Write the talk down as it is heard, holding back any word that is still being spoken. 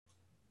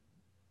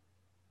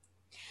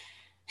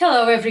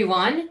Hello,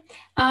 everyone.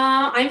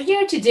 I'm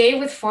here today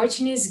with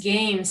Fortunus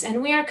Games,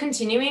 and we are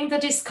continuing the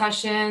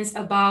discussions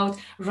about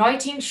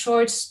writing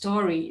short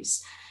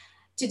stories.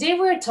 Today,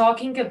 we're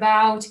talking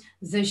about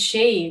The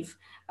Shave,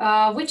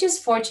 which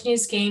is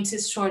Fortunus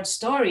Games' short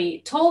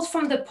story told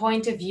from the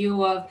point of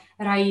view of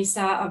Raisa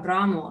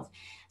Abramov,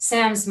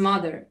 Sam's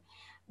mother.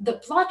 The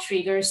plot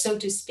trigger, so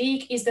to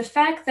speak, is the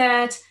fact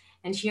that,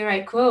 and here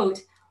I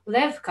quote,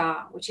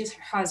 Levka, which is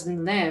her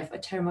husband Lev, a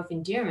term of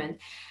endearment,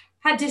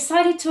 had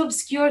decided to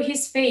obscure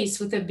his face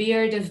with a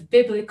beard of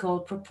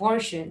biblical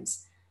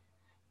proportions.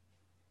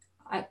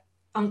 I,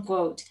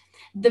 unquote.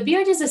 The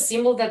beard is a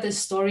symbol that the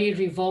story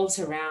revolves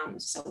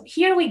around. So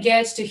here we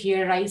get to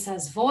hear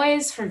Raisa's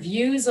voice, her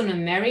views on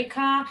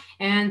America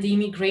and the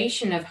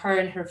immigration of her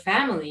and her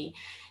family,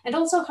 and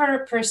also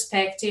her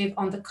perspective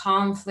on the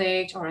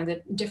conflict or on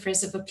the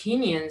difference of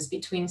opinions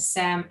between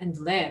Sam and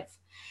Lev.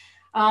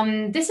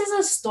 This is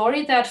a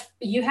story that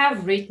you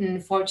have written,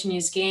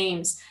 Fortune's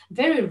Games,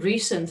 very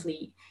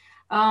recently.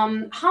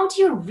 How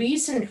do your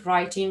recent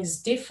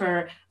writings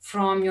differ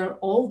from your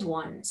old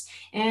ones?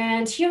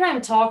 And here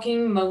I'm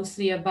talking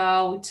mostly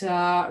about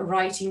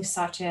writings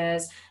such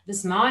as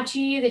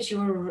Bismachi that you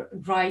were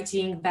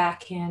writing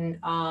back in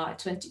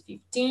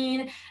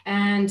 2015,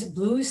 and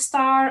Blue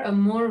Star, a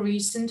more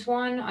recent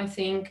one, I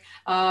think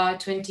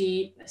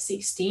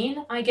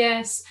 2016, I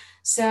guess.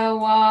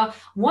 So,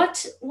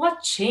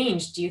 what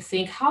changed, do you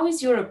think? How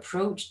is your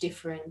approach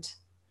different?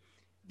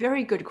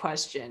 Very good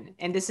question.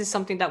 And this is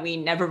something that we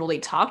never really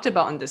talked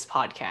about in this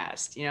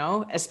podcast,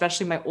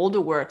 especially my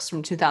older works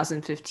from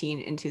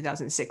 2015 and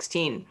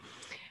 2016.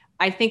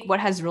 I think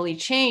what has really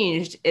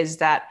changed is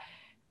that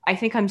I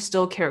think I'm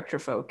still character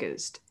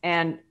focused.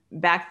 And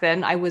back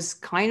then I was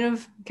kind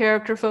of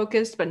character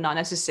focused, but not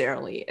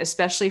necessarily,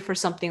 especially for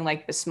something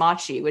like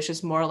Bismachi, which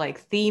is more like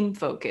theme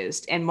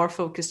focused and more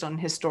focused on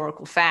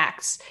historical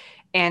facts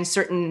and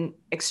certain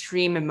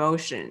extreme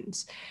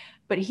emotions.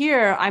 But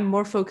here I'm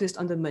more focused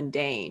on the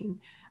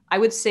mundane. I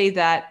would say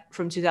that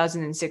from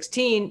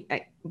 2016,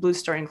 Blue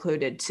Star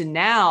included, to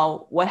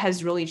now, what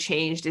has really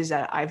changed is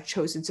that I've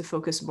chosen to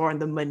focus more on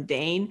the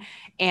mundane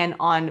and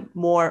on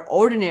more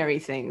ordinary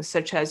things,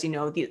 such as,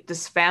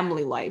 this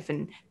family life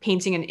and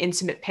painting an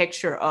intimate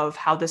picture of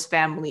how this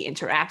family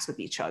interacts with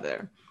each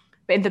other.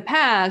 But in the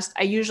past,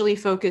 I usually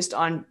focused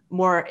on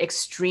more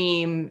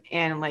extreme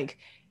and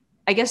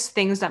I guess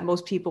things that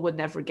most people would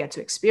never get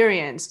to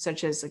experience,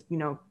 such as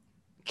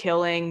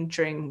killing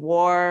during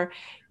war,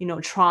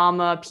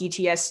 trauma,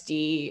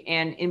 PTSD,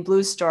 and in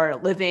Blue Star,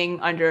 living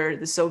under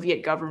the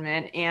Soviet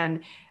government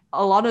and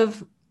a lot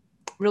of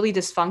really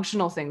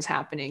dysfunctional things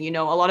happening.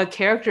 A lot of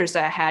characters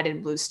that I had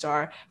in Blue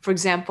Star, for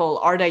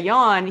example,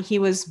 Ardayan, he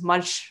was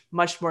much,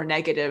 much more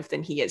negative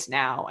than he is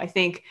now. I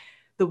think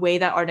the way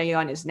that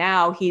Ardayan is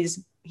now,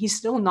 he's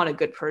still not a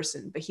good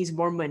person, but he's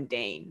more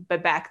mundane.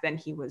 But back then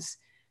he was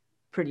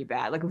pretty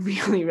bad, like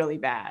really, really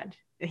bad.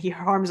 He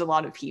harms a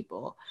lot of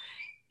people.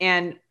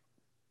 And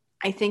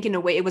I think in a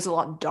way it was a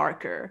lot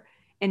darker.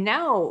 And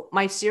now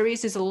my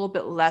series is a little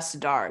bit less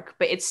dark,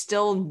 but it's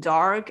still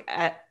dark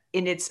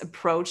in its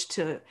approach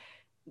to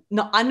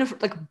not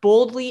like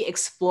boldly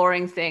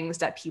exploring things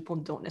that people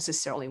don't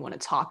necessarily want to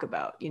talk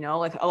about,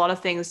 like a lot of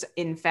things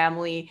in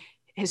family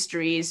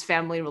histories,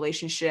 family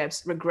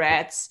relationships,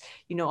 regrets,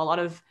 a lot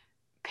of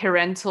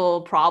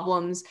parental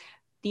problems.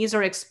 These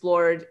are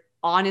explored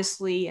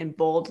honestly and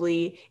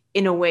boldly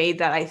in a way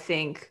that I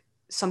think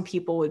some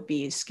people would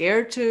be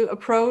scared to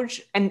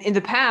approach. And in the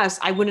past,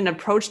 I wouldn't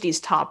approach these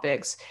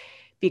topics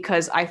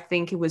because I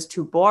think it was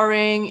too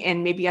boring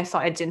and maybe I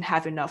thought I didn't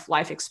have enough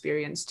life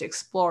experience to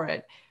explore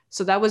it.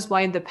 So that was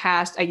why in the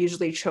past, I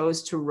usually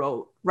chose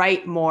to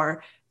write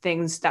more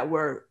things that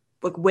were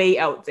like way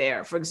out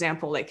there. For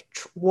example, like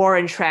war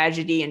and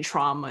tragedy and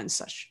trauma and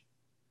such.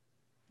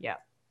 Yeah.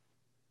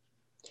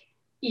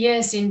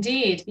 Yes,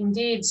 indeed,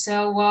 indeed.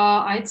 So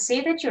I'd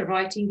say that your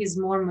writing is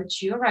more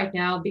mature right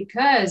now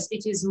because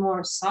it is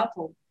more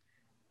subtle.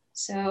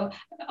 So,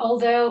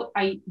 although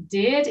I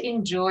did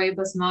enjoy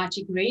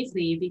Basmachi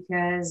greatly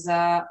because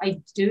I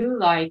do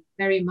like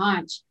very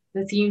much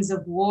the themes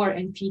of war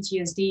and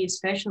PTSD,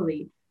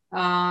 especially.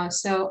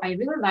 So, I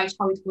really liked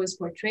how it was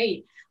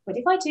portrayed. But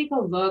if I take a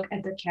look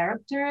at the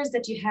characters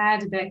that you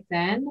had back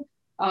then,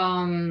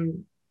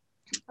 um,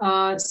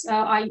 so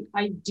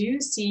I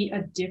do see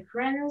a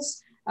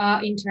difference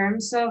in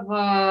terms of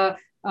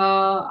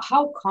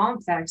how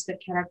complex the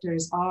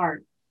characters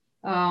are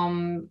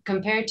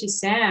compared to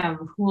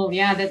Sam. Well,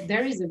 yeah, that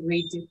there is a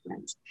great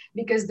difference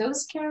because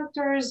those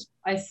characters,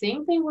 I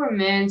think they were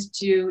meant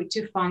to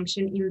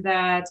function in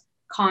that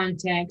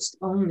context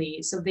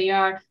only. So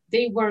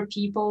they were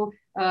people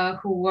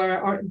who were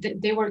or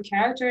they were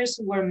characters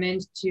who were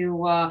meant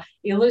to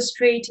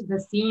illustrate the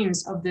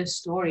themes of the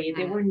story.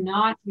 They were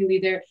not really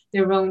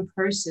their own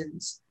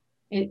persons.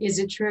 Is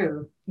it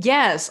true?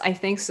 Yes, I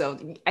think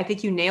so. I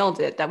think you nailed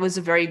it. That was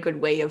a very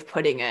good way of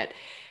putting it.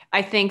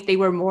 I think they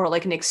were more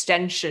like an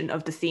extension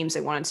of the themes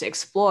they wanted to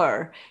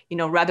explore,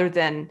 rather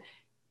than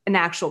an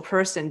actual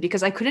person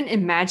because I couldn't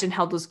imagine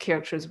how those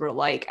characters were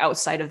like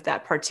outside of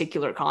that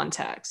particular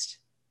context.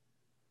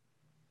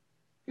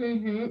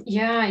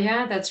 Yeah,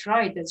 yeah, that's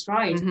right. That's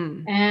right.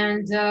 Mm-hmm.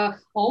 And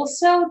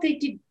also, they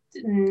did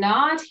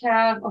not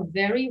have a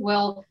very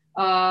well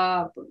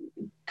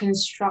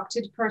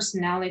constructed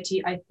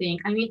personality, I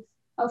think. I mean,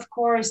 of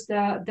course,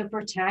 the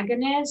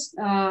protagonist,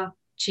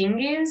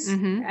 Chingiz,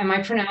 Mm-hmm. am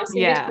I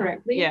pronouncing it Yeah.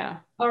 correctly? Yeah.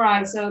 All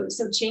right, so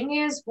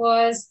Chingiz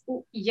was,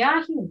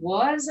 yeah, he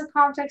was a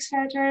complex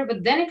character,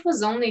 but then it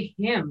was only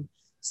him.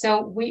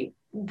 So we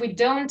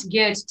don't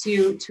get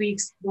to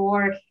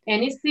explore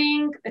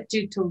anything,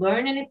 to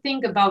learn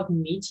anything about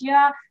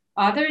Mitya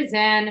other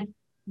than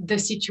the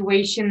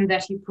situation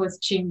that he puts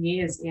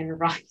Chingiz in,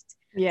 right?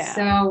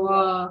 So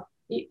Yeah.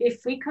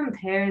 if we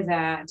compare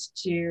that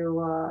to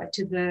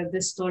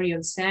the story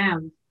of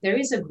Sam, there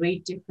is a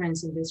great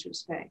difference in this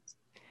respect.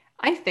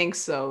 I think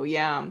so,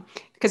 yeah.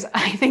 Because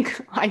I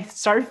think I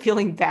started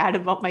feeling bad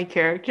about my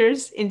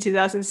characters in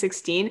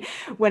 2016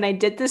 when I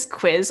did this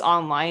quiz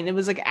online. It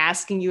was like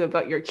asking you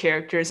about your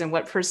characters and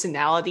what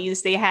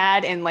personalities they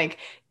had and like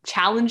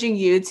challenging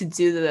you to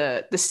do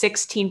the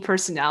 16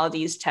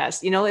 personalities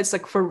test. You know, it's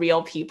like for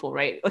real people,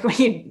 right? Like when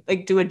you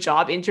like do a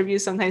job interview,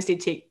 sometimes they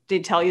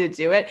tell you to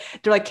do it.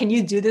 They're like, "Can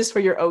you do this for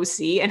your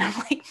OC?" And I'm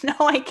like, "No,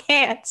 I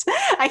can't.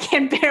 I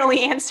can barely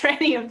answer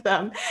any of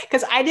them."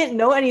 Because I didn't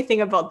know anything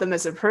about them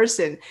as a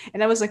person.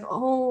 And I was like,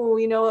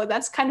 oh,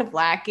 that's kind of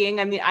lacking.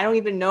 I mean, I don't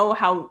even know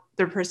how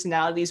their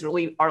personalities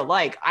really are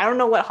like. I don't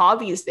know what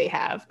hobbies they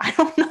have. I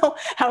don't know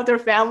how their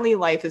family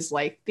life is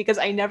like because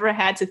I never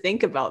had to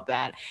think about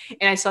that.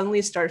 And I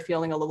suddenly start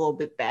feeling a little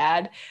bit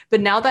bad. But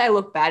now that I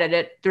look back at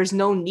it, there's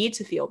no need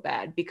to feel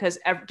bad because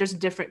there's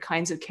different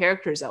kinds of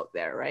characters out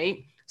there,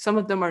 right? Some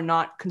of them are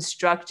not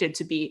constructed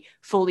to be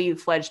fully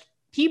fledged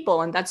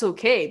people, and that's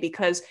okay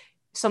because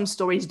some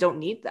stories don't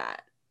need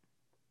that.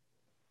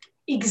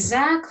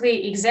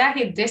 Exactly,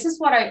 exactly. This is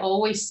what I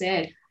always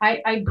said.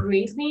 I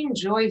greatly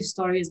enjoy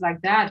stories like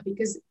that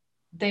because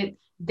they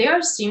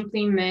are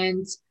simply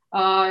meant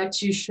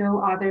to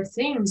show other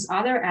things,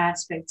 other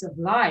aspects of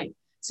life.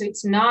 So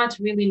it's not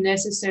really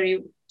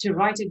necessary to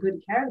write a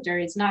good character.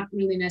 It's not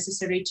really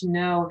necessary to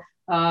know,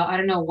 I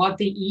don't know, what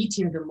they eat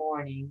in the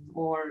morning,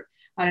 or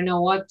I don't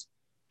know what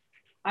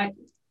I,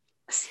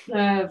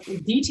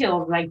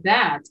 details like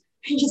that.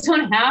 You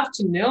don't have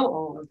to know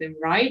all of them,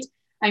 right?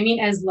 I mean,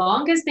 as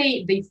long as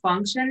they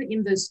function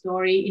in the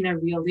story in a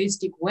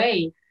realistic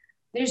way,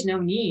 there's no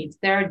need.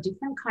 There are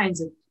different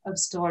kinds of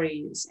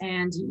stories,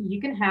 and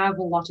you can have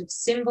a lot of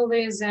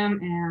symbolism,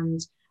 and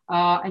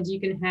you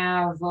can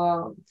have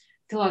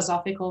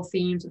philosophical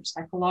themes or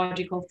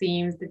psychological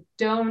themes that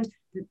don't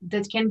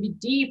that can be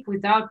deep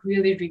without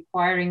really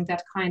requiring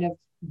that kind of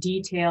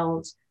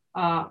detailed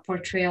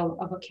portrayal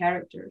of a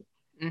character.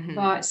 Mm-hmm.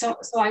 But so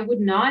I would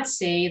not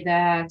say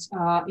that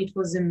it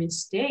was a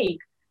mistake.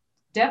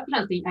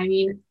 Definitely. I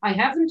mean, I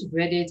haven't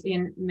read it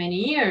in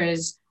many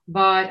years,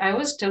 but I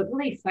was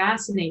totally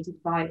fascinated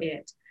by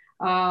it.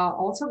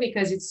 Also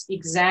because it's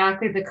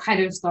exactly the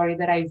kind of story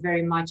that I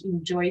very much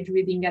enjoyed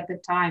reading at the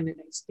time, and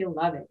I still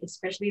love it,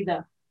 especially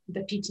the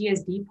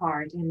PTSD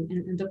part,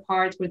 and the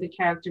part where the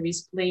character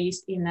is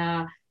placed in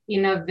a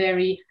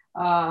very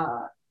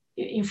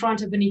in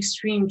front of an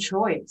extreme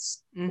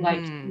choice,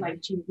 Mm-hmm.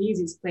 like Chinese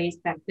is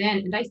placed back then.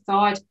 And I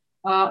thought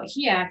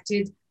he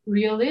acted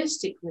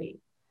realistically.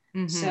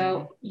 Mm-hmm.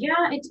 So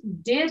yeah, it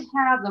did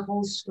have the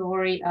whole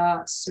story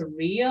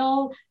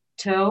surreal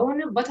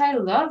tone, but I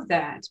love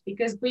that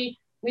because we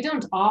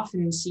don't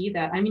often see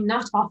that. I mean,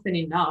 not often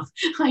enough.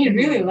 I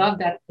really Mm-hmm. love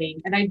that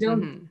thing, and I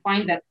don't Mm-hmm.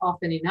 find that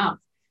often enough.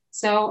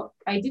 So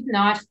I did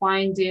not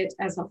find it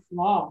as a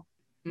flaw,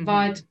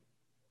 but Mm-hmm.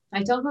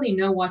 I totally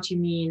know what you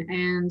mean.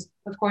 And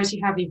of course,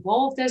 you have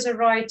evolved as a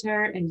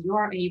writer, and you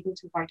are able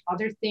to write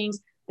other things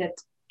that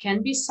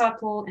can be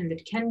subtle and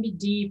that can be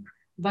deep,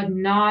 but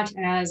not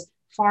as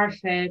far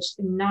fetched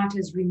and not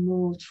as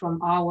removed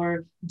from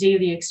our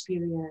daily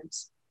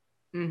experience.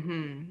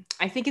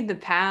 I think in the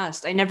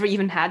past, I never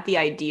even had the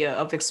idea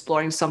of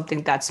exploring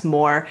something that's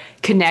more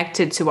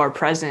connected to our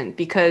present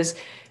because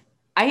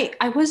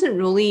I wasn't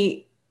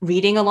really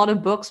reading a lot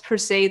of books per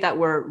se that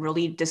were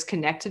really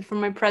disconnected from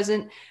my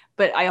present.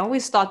 But I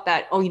always thought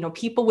that, oh,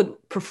 people would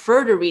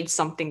prefer to read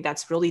something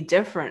that's really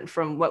different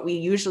from what we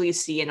usually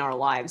see in our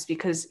lives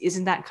because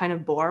isn't that kind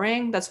of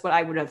boring? That's what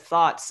I would have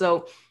thought.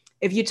 So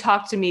if you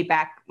talked to me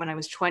back when I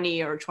was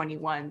 20 or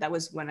 21, that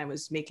was when I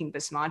was making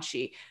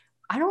Bismachi.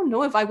 I don't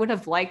know if I would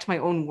have liked my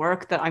own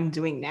work that I'm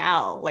doing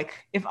now. Like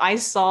if I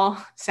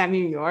saw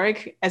Samuel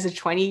York as a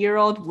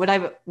 20-year-old,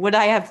 would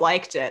I have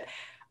liked it?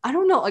 I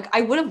don't know. Like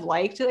I would have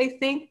liked it, I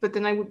think, but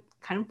then I would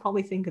kind of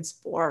probably think it's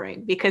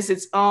boring because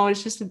it's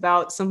just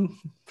about some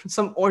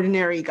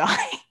ordinary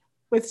guy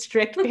with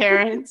strict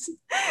parents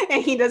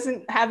and he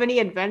doesn't have any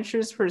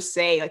adventures per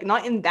se, like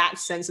not in that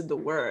sense of the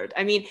word.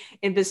 I mean,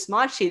 in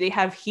Bismachi, they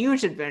have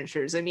huge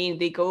adventures. I mean,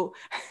 they go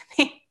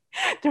they,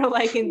 They're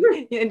like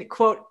in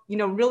quote,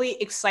 really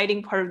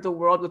exciting part of the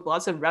world with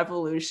lots of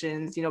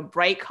revolutions,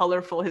 bright,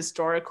 colorful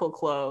historical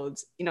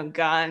clothes,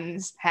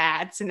 guns,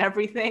 hats, and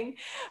everything.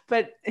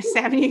 But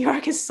Sam in New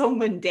York is so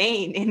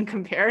mundane in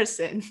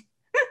comparison.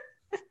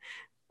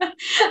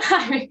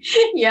 I mean,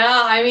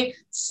 yeah, I mean,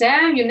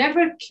 Sam, you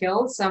never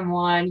killed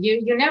someone.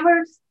 You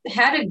never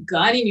had a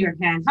gun in your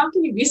hand. How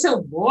can you be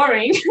so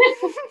boring?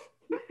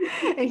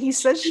 And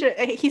he's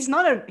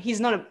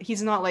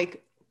not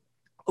like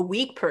a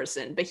weak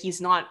person, but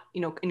he's not,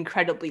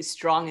 incredibly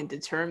strong and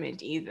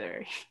determined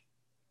either.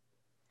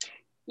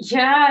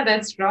 Yeah,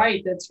 that's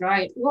right. That's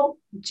right. Well,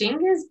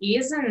 Genghis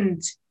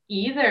isn't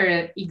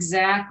either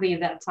exactly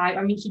that type.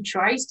 I mean, he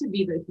tries to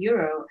be the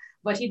hero,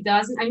 but he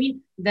doesn't. I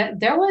mean, that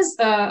there was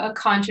a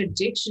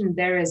contradiction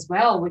there as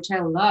well, which I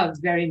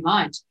loved very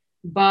much.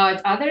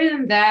 But other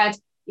than that,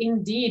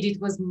 indeed,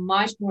 it was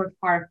much more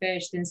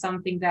far-fetched and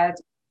something that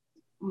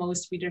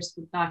most readers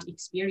would not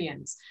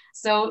experience.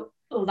 So,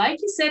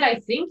 like you said, I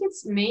think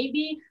it's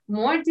maybe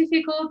more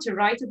difficult to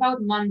write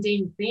about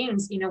mundane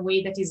things in a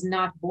way that is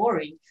not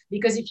boring.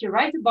 Because if you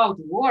write about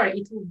war,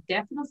 it will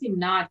definitely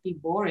not be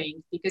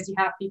boring because you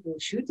have people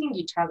shooting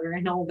each other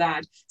and all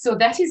that. So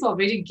that is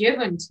already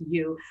given to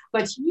you.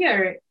 But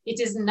here, it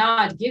is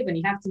not given.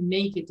 You have to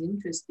make it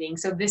interesting.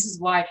 So this is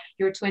why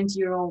your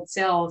 20-year-old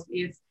self,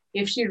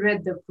 if she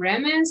read the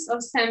premise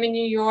of Sam in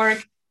New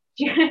York,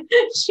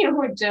 she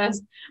would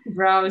just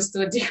browse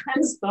to a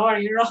different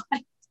story, right?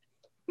 Like,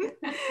 no,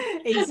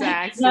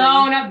 Exactly.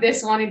 not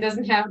this one. It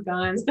doesn't have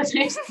guns. The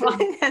next one.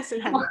 It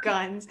doesn't have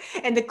guns.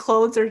 And the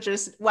clothes are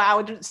just,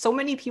 wow, there's so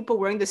many people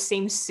wearing the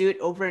same suit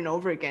over and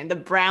over again. The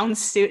brown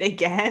suit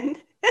again.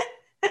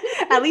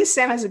 At least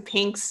Sam has a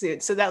pink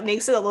suit, so that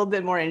makes it a little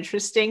bit more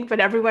interesting. But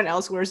everyone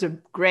else wears a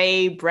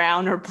gray,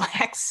 brown, or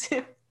black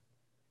suit.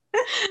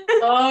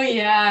 Oh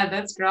yeah,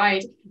 that's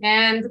right.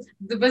 And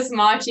the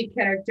Basmachi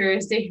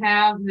characters, they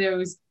have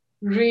those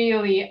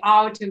really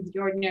out of the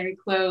ordinary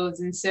clothes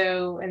and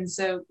so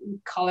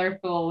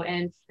colorful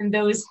and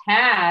those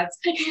hats.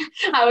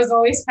 I was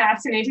always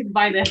fascinated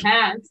by the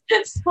hats.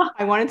 So,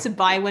 I wanted to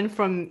buy one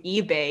from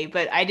eBay,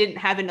 but I didn't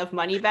have enough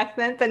money back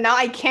then. But now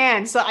I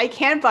can, so I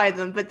can buy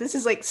them. But this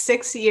is like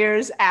 6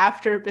 years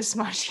after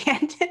Bismashi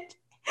ended.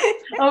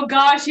 oh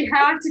gosh, you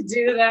have to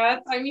do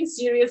that. I mean,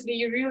 seriously,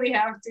 you really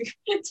have to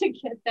to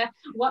get that.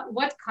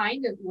 What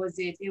kind of was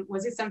it?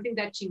 Was it something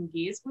that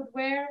Chinggis would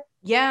wear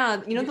Yeah,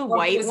 the before he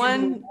white was in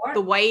the one, the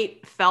war?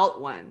 white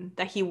felt one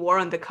that he wore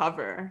on the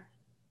cover.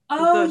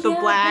 Oh The yeah,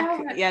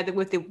 black, that. yeah,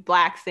 with the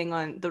black thing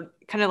on the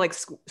kind of like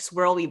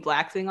swirly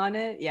black thing on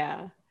it.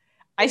 Yeah.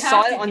 I You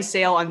saw have it to on get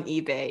sale on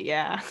eBay.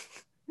 Yeah.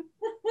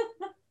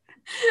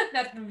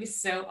 that would be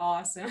so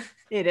awesome.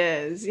 It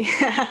is.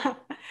 Yeah.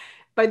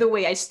 By the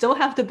way, I still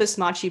have the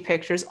Basmachi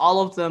pictures,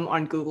 all of them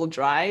on Google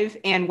Drive.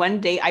 And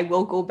one day I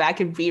will go back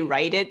and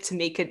rewrite it to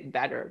make it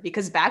better.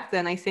 Because back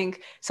then, I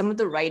think some of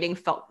the writing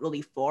felt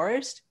really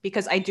forced.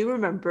 Because I do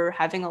remember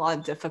having a lot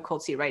of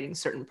difficulty writing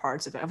certain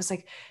parts of it. I was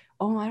like,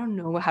 oh, I don't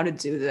know how to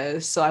do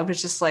this. So I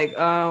was just like,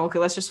 oh, okay,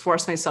 let's just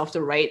force myself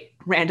to write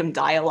random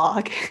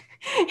dialogue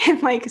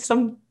and like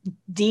some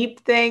deep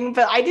thing,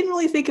 but I didn't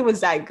really think it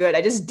was that good.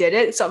 I just did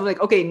it. So I'm like,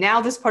 okay,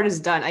 now this part is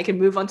done. I can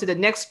move on to the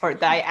next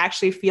part that I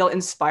actually feel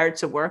inspired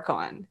to work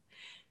on.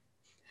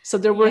 So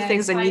there were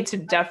things Yes, I need to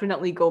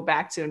definitely go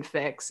back to and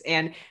fix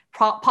and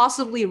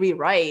possibly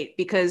rewrite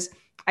because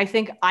I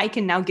think I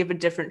can now give a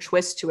different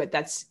twist to it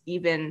that's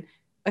even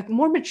like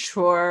more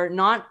mature,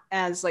 not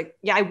as like,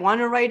 yeah, I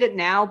want to write it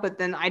now, but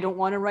then I don't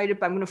want to write it,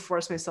 but I'm going to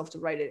force myself to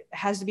write it. It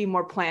has to be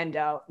more planned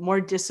out,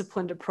 more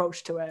disciplined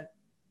approach to it.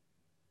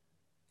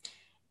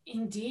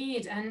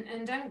 indeed.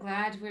 And I'm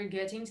glad we're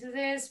getting to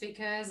this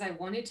because I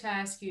wanted to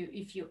ask you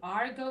if you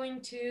are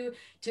going to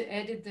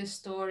edit the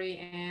story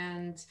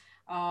and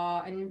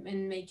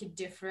make it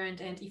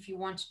different, and if you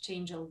want to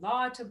change a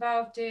lot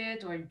about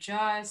it or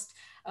just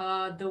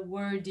the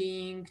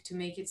wording to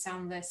make it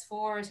sound less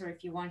forced, or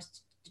if you want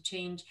to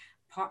change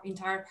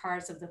entire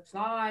parts of the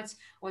plot.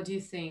 What do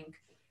you think?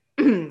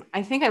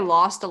 I think I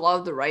lost a lot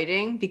of the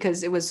writing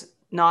because it was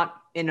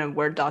not in a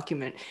Word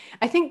document.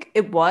 I think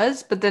it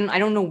was, but then I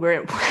don't know where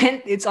it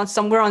went. It's on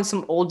somewhere on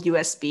some old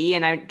USB,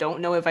 and I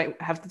don't know if I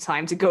have the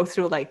time to go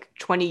through like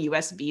 20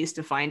 USBs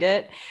to find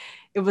it.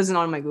 It wasn't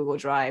on my Google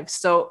Drive.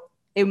 So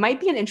it might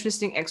be an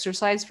interesting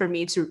exercise for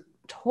me to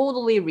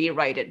totally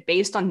rewrite it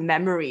based on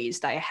memories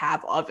that I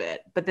have of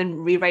it, but then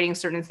rewriting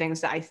certain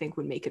things that I think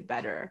would make it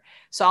better.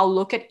 So I'll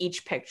look at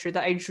each picture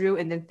that I drew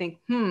and then think,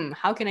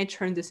 how can I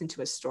turn this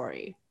into a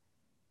story?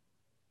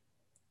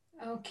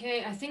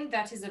 Okay, I think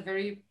that is a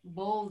very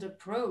bold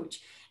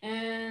approach.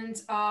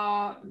 And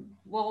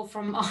well,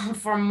 from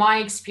from my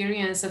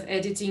experience of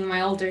editing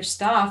my older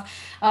stuff,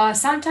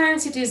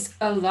 sometimes it is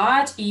a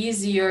lot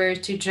easier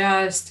to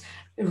just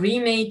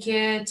remake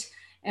it,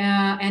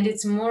 and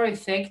it's more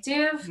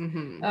effective.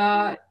 Mm-hmm.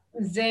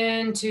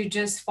 than to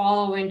just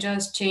follow and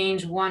just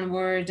change one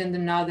word and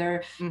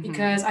another, Mm-hmm.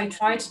 because I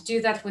tried to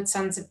do that with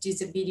Sons of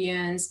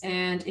Disobedience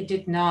and it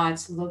did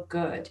not look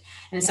good.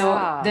 And so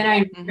Yeah. then I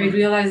Mm-hmm.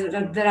 realized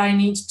that I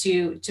need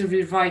to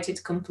rewrite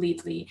it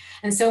completely.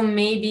 And so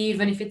maybe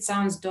even if it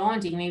sounds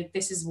daunting, maybe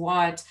this is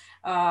what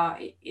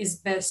is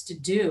best to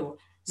do.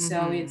 So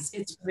Mm-hmm.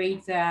 it's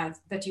great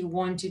that you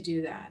want to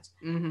do that.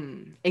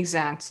 Mm-hmm.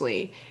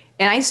 Exactly.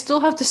 And I still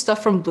have the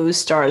stuff from Blue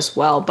Star as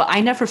well, but I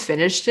never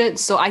finished it.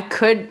 So I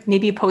could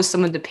maybe post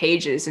some of the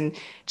pages and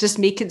just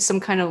make it some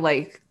kind of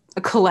like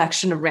a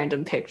collection of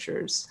random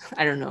pictures.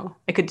 I don't know.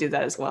 I could do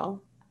that as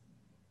well.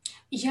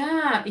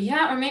 Yeah,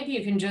 yeah, or maybe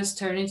you can just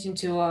turn it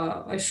into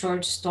a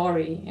short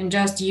story and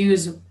just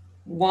use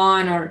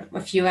one or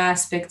a few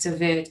aspects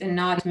of it and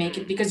not make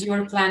it, because you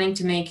are planning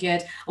to make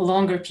it a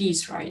longer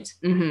piece, right?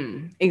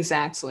 Mm-hmm.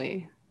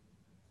 Exactly.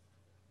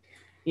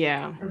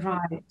 Yeah.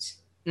 Right.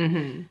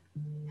 Mm-hmm.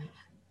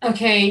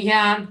 Okay,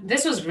 yeah,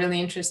 this was really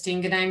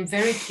interesting, and I'm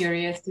very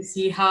curious to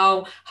see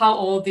how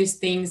all these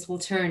things will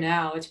turn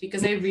out,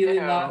 because I really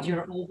loved Too.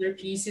 your older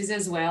pieces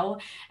as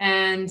well,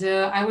 and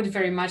I would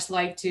very much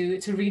like to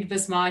read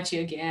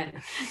Basmachi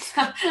again.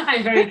 So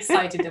I'm very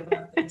excited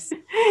about this.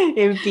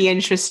 It would be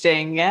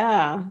interesting.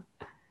 Yeah.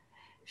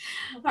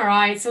 All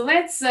right, so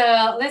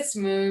let's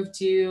move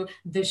to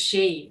the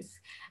shave.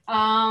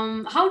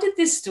 How did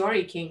this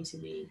story came to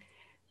be?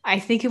 I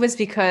think it was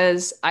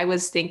because I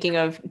was thinking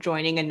of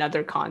joining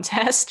another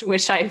contest,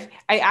 which I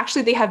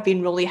actually they have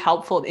been really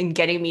helpful in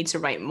getting me to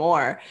write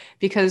more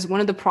because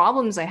one of the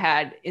problems I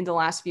had in the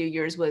last few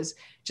years was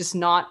just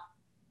not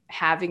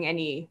having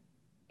any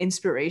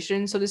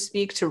inspiration, so to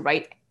speak, to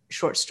write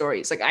short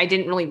stories. Like I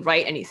didn't really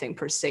write anything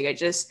per se.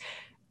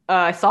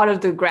 I thought of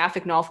the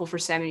graphic novel for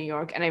Sam in New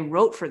York and I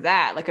wrote for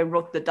that. Like I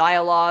wrote the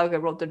dialogue, I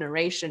wrote the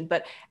narration,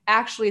 but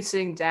actually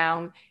sitting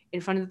down in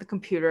front of the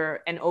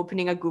computer and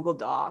opening a Google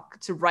Doc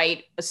to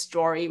write a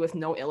story with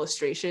no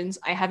illustrations,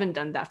 I haven't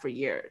done that for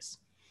years.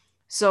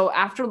 So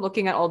after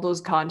looking at all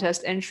those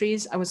contest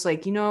entries, I was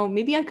like,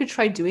 maybe I could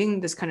try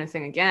doing this kind of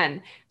thing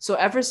again. So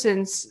ever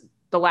since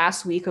the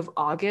last week of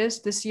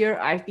August this year,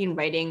 I've been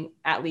writing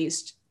at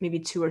least maybe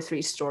 2 or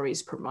 3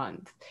 stories per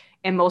month.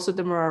 And most of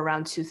them are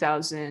around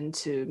 2,000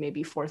 to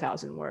maybe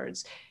 4,000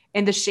 words.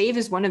 And The Shave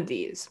is one of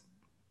these.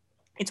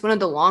 It's one of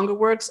the longer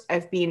works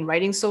I've been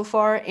writing so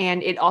far,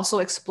 and it also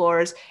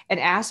explores an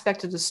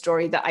aspect of the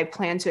story that I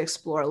plan to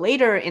explore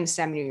later in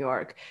Sam New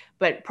York,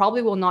 but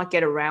probably will not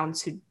get around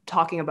to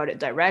talking about it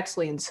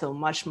directly until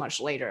much,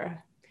 much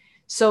later.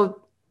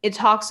 So it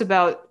talks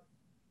about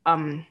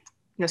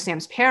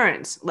Sam's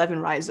parents, Lev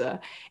and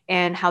Riza,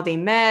 and how they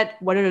met,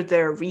 what are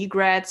their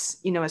regrets,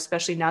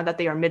 especially now that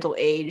they are middle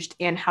aged,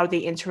 and how they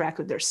interact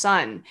with their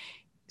son,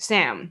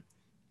 Sam.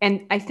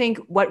 And I think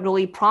what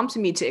really prompted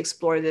me to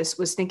explore this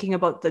was thinking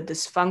about the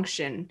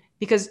dysfunction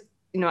because,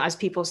 as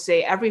people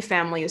say, every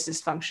family is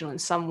dysfunctional in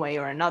some way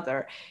or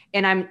another.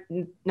 And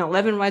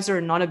Lev and Riza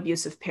are not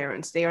abusive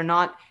parents. They are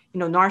not,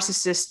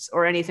 narcissists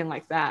or anything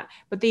like that.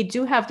 But they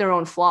do have their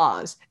own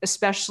flaws,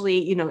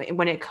 especially,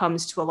 when it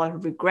comes to a lot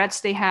of regrets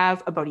they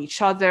have about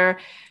each other,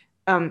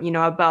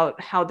 about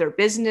how their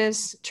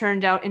business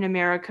turned out in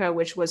America,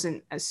 which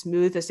wasn't as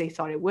smooth as they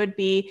thought it would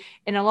be,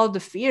 and a lot of the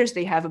fears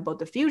they have about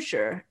the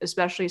future,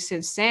 especially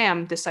since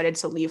Sam decided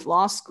to leave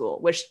law school,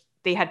 which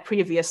they had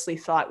previously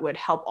thought would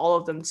help all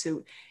of them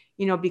to,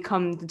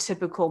 become the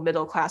typical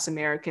middle class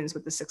Americans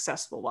with the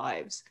successful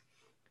lives.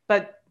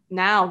 But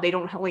now they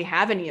don't really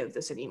have any of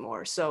this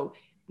anymore. So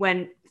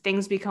when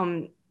things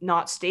become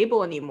not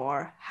stable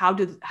anymore, how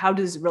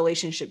does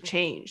relationship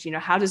change?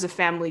 How does a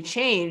family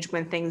change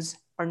when things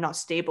are not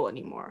stable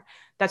anymore?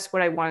 That's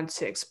what I wanted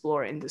to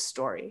explore in this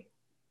story.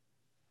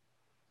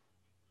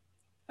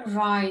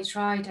 Right,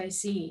 right, I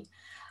see.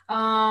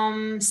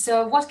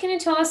 So what can you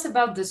tell us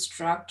about the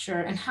structure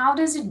and how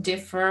does it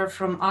differ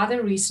from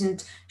other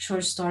recent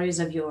short stories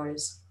of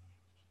yours?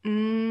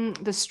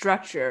 The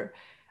structure.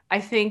 I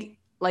think,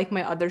 like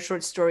my other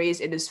short stories,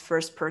 it is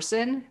first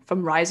person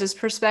from Rise's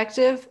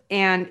perspective,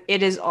 and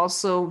it is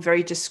also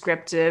very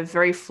descriptive,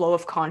 very flow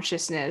of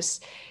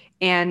consciousness,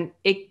 and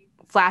it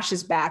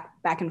flashes back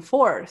and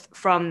forth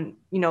from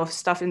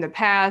stuff in the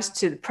past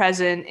to the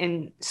present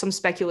and some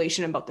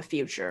speculation about the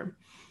future.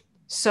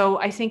 So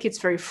I think it's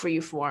very free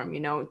form.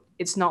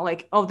 It's not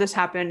like, oh, this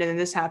happened and then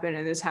this happened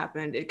and this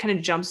happened. It kind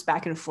of jumps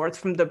back and forth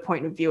from the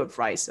point of view of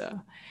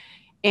Risa.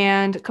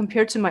 And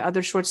compared to my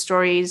other short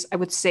stories, I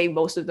would say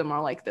most of them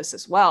are like this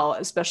as well,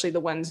 especially the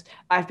ones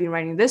I've been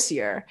writing this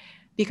year.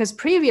 Because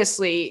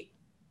previously,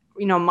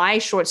 my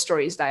short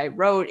stories that I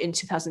wrote in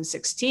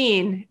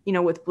 2016,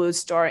 with Blue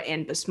Star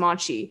and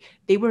Basmachi,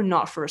 they were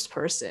not first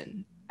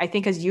person. I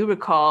think, as you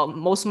recall,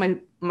 most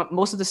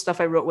of the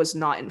stuff I wrote was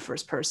not in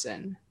first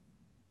person.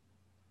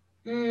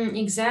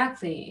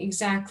 Exactly,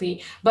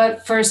 exactly.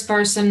 But first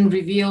person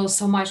reveals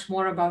so much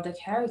more about the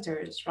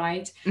characters,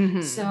 right?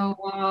 Mm-hmm.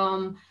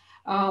 So,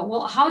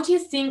 Well, how do you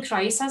think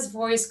Raisa's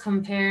voice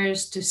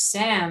compares to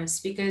Sam's?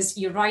 Because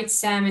you write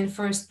Sam in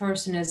first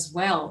person as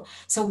well.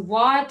 So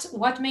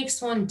what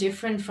makes one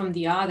different from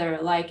the other?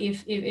 Like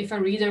if a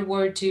reader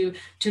were to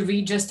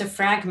read just a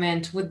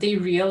fragment, would they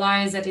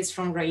realize that it's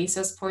from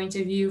Raisa's point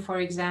of view, for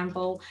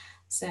example?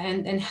 So,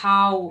 and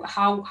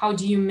how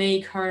do you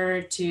make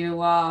her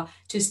to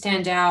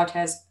stand out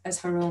as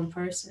her own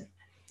person?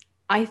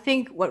 I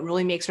think what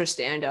really makes her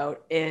stand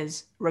out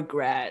is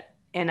regret.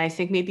 And I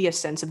think maybe a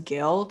sense of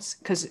guilt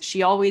because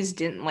she always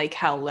didn't like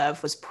how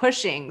Lev was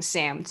pushing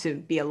Sam to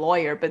be a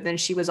lawyer, but then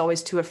she was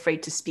always too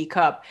afraid to speak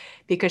up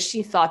because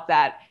she thought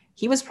that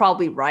he was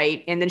probably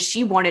right. And then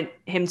she wanted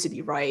him to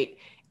be right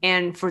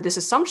and for this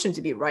assumption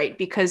to be right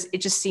because it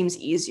just seems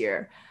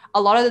easier.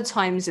 A lot of the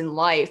times in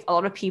life, a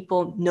lot of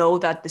people know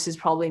that this is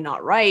probably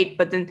not right,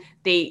 but then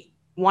they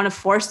want to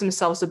force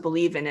themselves to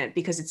believe in it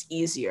because it's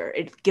easier.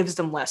 It gives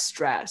them less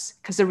stress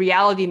because the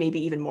reality may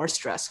be even more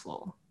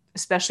stressful,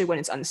 especially when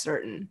it's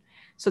uncertain.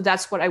 So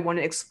that's what I want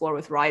to explore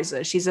with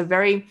Riza. She's a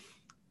very,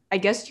 I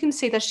guess you can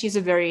say that she's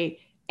a very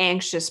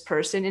anxious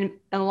person in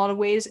a lot of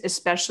ways,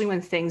 especially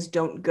when things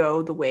don't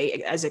go the way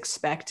as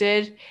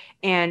expected.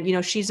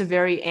 And, she's a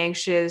very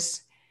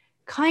anxious,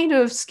 kind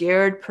of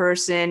scared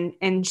person,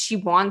 and she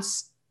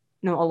wants,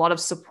 a lot of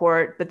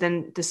support, but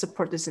then the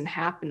support doesn't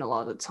happen a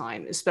lot of the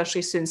time,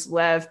 especially since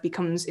Lev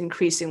becomes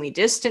increasingly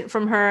distant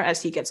from her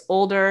as he gets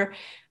older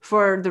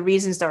for the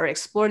reasons that are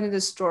explored in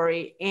this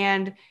story.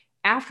 And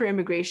after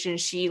immigration,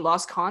 she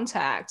lost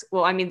contact.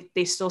 Well, I mean,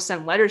 they still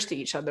send letters to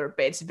each other,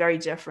 but it's very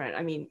different.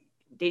 I mean,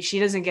 she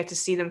doesn't get to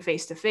see them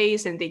face to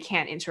face and they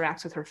can't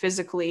interact with her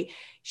physically.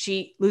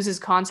 She loses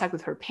contact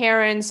with her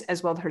parents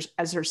as well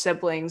as her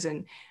siblings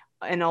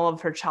and all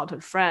of her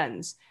childhood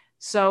friends.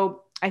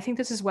 So I think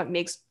this is what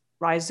makes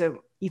Riza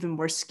even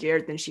more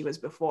scared than she was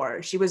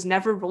before. She was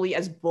never really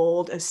as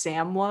bold as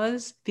Sam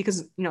was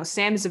because,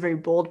 Sam is a very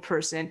bold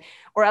person,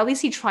 or at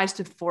least he tries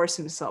to force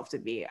himself to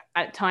be.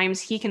 At times,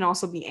 he can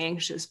also be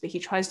anxious, but he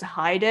tries to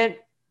hide it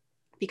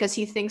because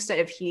he thinks that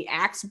if he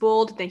acts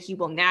bold, then he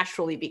will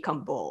naturally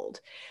become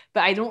bold.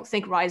 But I don't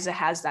think Riza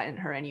has that in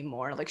her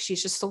anymore. Like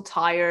she's just so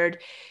tired.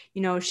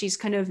 She's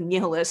kind of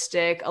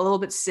nihilistic, a little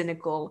bit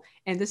cynical.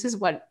 And this is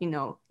what,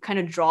 kind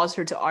of draws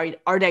her to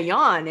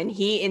Ardayan. And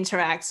he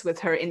interacts with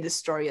her in this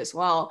story as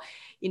well.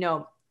 You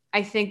know,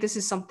 I think this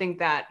is something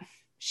that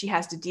she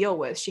has to deal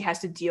with. She has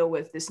to deal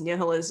with this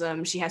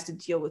nihilism. She has to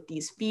deal with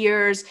these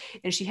fears,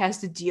 and she has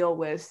to deal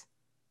with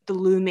the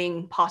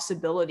looming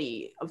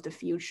possibility of the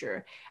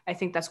future. I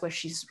think that's what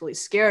she's really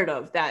scared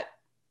of, that,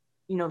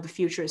 the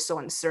future is so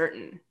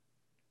uncertain.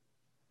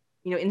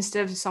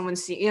 Instead of someone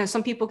see,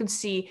 some people can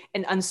see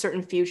an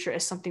uncertain future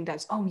as something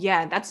that's, oh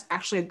yeah, that's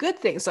actually a good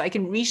thing. So I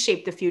can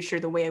reshape the future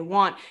the way I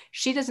want.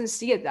 She doesn't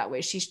see it that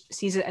way. She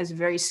sees it as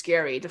very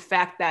scary. The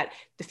fact that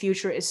the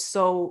future is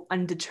so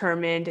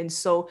undetermined and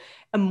so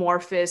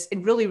amorphous,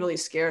 it really, really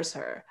scares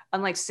her.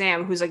 Unlike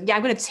Sam, who's like, yeah,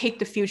 I'm going to take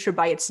the future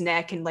by its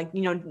neck and like,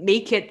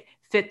 make it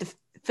fit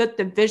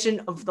the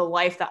vision of the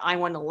life that I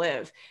want to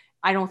live.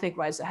 I don't think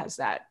Riza has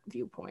that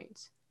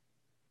viewpoint.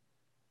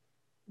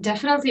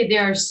 Definitely, they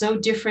are so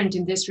different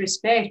in this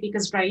respect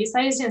because Raisa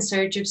is in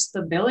search of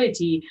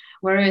stability,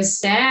 whereas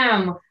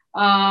Sam,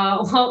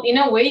 well, in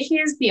a way, he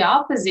is the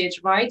opposite,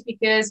 right?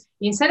 Because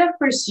instead of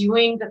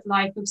pursuing that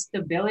life of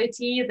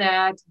stability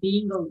that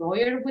being a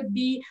lawyer would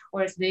be,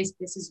 or at least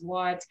this is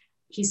what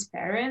his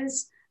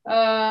parents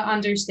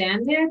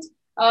understand it,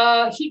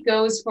 he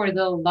goes for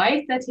the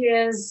life that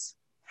is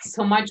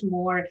so much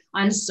more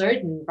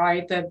uncertain,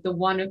 right? The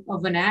one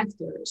of an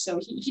actor. So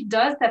he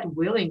does that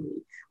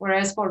willingly.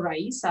 Whereas for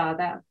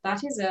Raisa,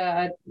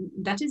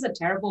 that is a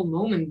terrible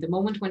moment. The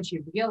moment when she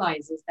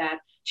realizes that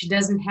she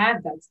doesn't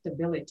have that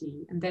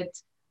stability and that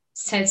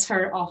sets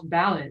her off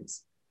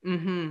balance.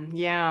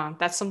 Yeah,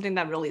 that's something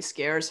that really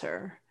scares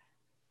her.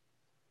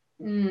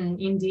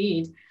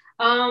 Indeed.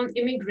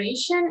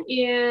 Immigration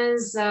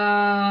is,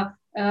 again,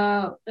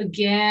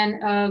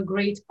 a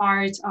great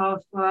part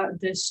of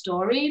the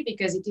story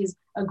because it is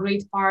a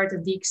great part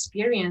of the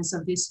experience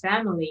of this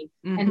family.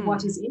 And what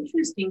Mm-hmm. is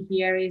interesting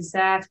here is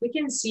that we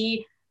can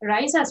see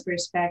Raisa's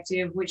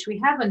perspective, which we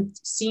haven't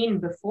seen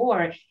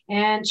before.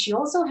 And she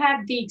also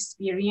had the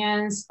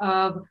experience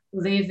of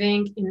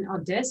living in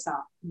Odessa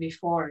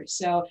before.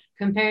 So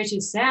compared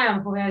to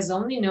Sam, who has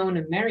only known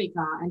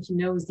America and he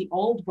knows the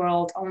old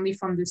world only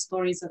from the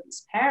stories of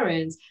his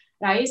parents,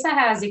 Raisa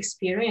has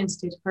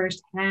experienced it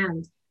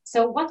firsthand.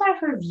 So, what are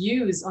her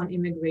views on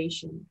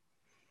immigration?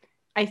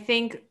 I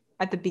think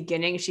at the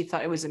beginning she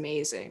thought it was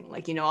amazing.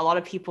 Like, a lot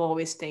of people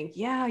always think,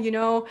 yeah,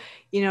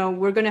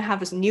 we're going to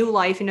have this new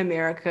life in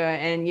America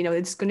and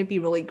it's going to be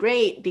really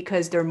great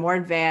because they're more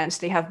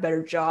advanced, they have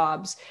better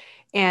jobs,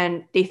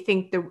 and they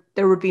think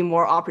there would be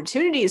more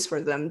opportunities for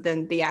them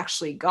than they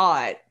actually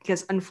got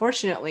because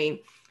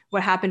unfortunately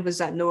what happened was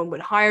that no one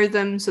would hire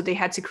them, so they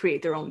had to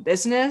create their own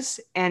business.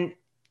 And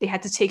they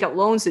had to take out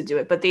loans to do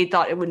it, but they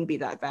thought it wouldn't be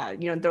that bad.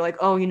 They're like,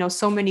 oh,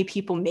 so many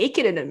people make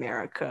it in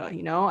America.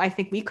 I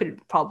think we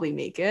could probably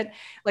make it.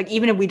 Like,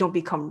 even if we don't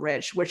become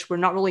rich, which we're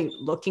not really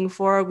looking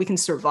for, we can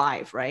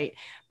survive, right?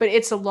 But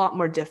it's a lot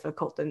more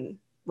difficult than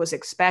was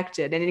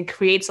expected, and it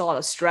creates a lot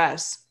of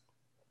stress.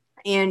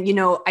 And,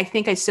 I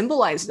think I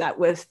symbolized that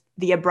with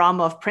the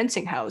Abramov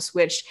printing house,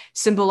 which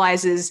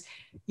symbolizes,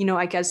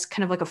 I guess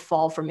kind of like a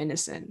fall from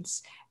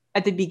innocence.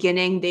 At the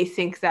beginning, they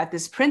think that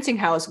this printing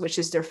house, which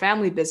is their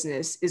family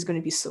business, is going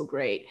to be so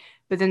great.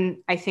 But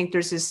then I think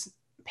there's this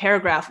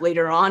paragraph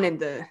later on in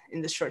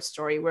the short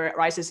story where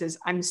Risa says,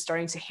 I'm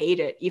starting to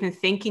hate it. Even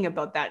thinking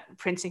about that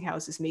printing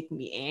house is making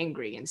me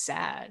angry and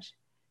sad.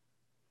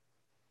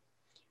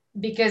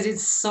 Because it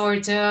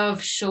sort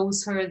of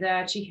shows her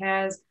that she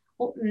has,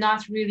 well,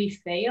 not really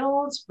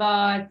failed,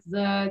 but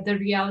the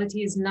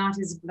reality is not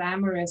as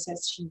glamorous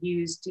as she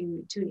used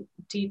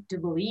to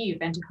believe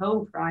and to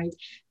hope, right?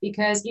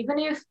 Because even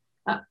if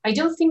I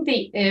don't think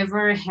they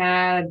ever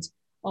had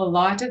a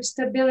lot of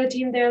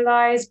stability in their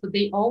lives, but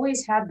they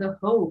always had the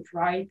hope,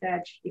 right?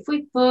 That if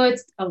we put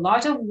a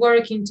lot of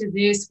work into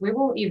this, we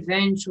will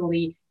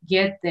eventually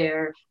get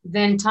there.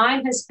 Then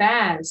time has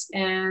passed,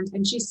 and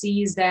she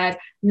sees that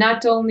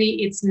not only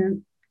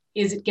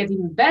is it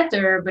getting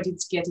better, but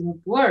it's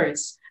getting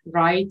worse,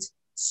 right?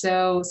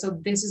 So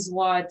this is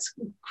what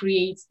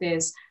creates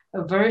this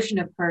aversion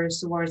of hers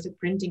towards the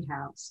printing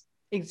house.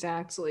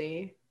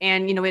 Exactly.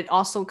 And, it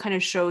also kind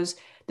of shows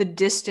the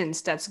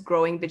distance that's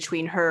growing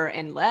between her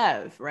and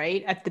Lev,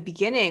 right? At the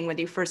beginning, when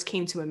they first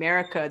came to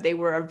America, they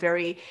were a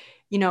very,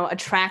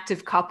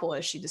 attractive couple,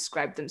 as she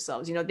described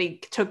themselves. They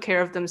took care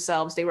of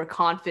themselves. They were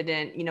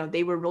confident.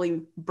 They were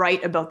really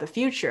bright about the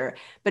future.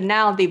 But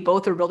now they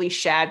both are really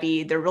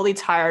shabby. They're really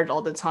tired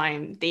all the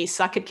time. They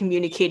suck at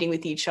communicating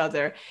with each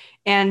other.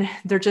 And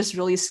they're just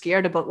really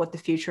scared about what the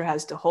future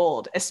has to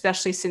hold,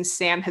 especially since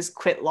Sam has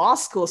quit law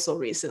school so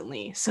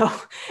recently. So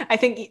I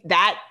think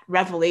that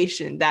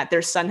revelation that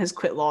their son has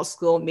quit law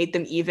school made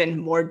them even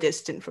more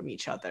distant from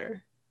each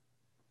other.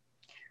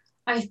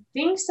 I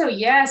think so,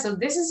 yeah. So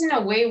this is in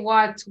a way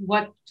what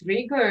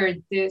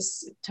triggered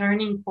this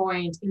turning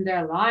point in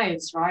their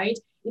lives, right?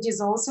 It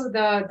is also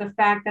the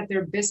fact that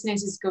their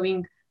business is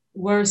going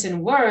worse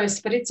and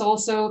worse, but it's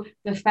also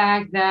the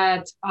fact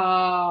that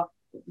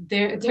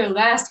their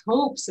last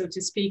hope, so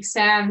to speak,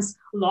 Sam's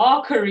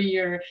law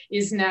career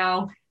is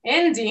now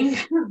ending,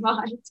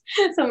 right?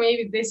 So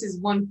maybe this is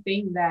one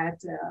thing that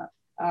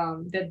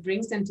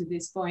brings them to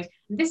this point.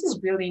 And this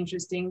is really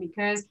interesting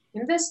because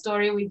in this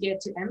story, we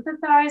get to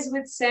empathize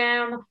with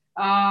Sam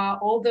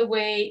all the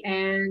way,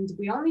 and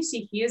we only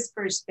see his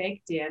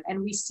perspective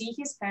and we see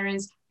his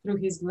parents through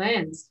his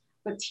lens.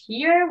 But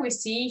here we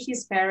see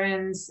his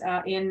parents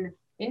in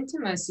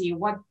intimacy,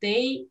 what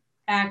they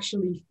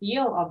actually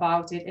feel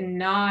about it and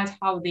not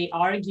how they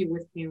argue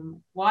with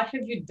him. What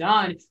have you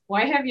done?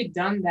 Why have you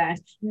done that?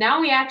 Now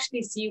we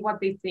actually see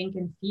what they think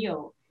and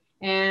feel.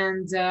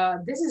 And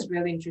this is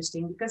really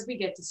interesting because we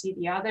get to see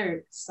the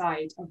other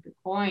side of the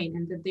coin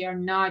and that they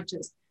are not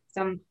just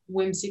some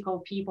whimsical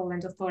people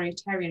and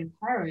authoritarian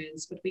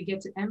parents, but we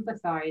get to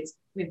empathize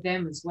with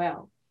them as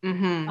well.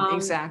 Mm-hmm, Um,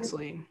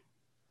 exactly.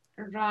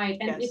 right.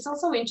 And it's Yes.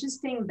 also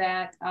interesting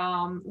that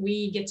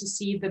we get to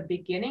see the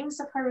beginnings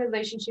of her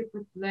relationship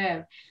with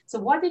Lev. So,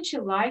 what did she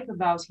like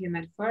about him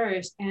at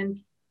first?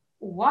 And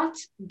what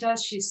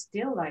does she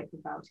still like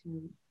about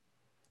him?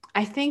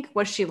 I think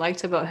what she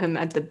liked about him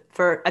at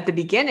the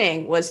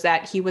beginning was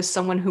that he was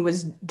someone who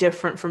was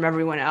different from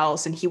everyone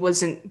else, and he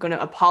wasn't going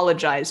to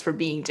apologize for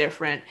being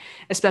different,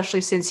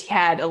 especially since he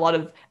had a lot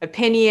of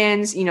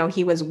opinions.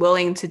 He was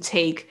willing to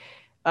take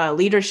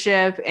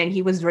leadership, and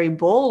he was very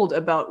bold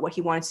about what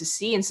he wanted to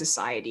see in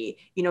society.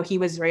 He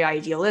was very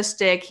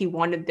idealistic. He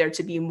wanted there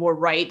to be more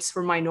rights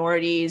for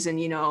minorities, and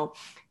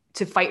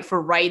to fight for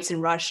rights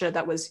in Russia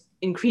that was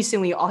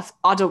increasingly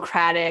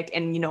autocratic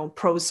and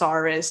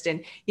pro-czarist.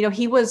 And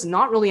he was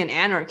not really an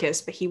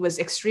anarchist, but he was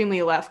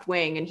extremely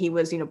left-wing, and he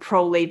was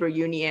pro-labor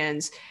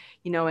unions,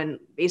 and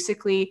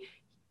basically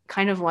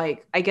kind of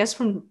like, I guess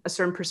from a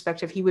certain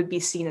perspective, he would be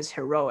seen as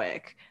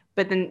heroic.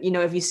 But then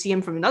if you see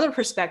him from another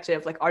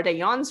perspective, like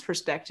Ardayan's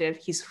perspective,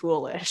 he's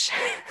foolish.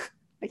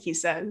 Like he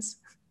says.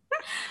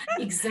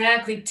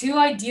 Exactly, too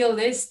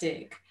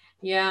idealistic.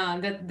 Yeah,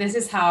 that this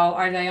is how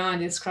Ardayan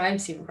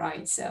describes him,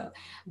 right? So,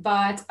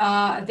 but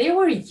they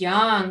were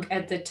young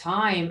at the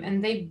time,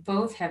 and they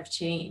both have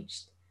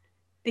changed.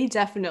 They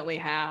definitely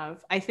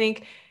have. I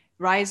think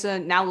Riza,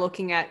 now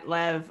looking at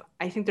Lev,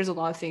 I think there's a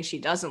lot of things she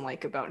doesn't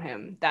like about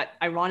him that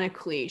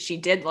ironically she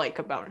did like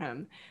about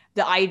him.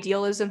 The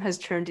idealism has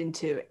turned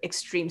into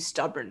extreme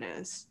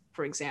stubbornness,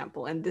 for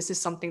example. And this is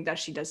something that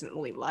she doesn't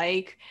really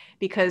like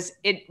because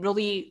it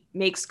really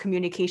makes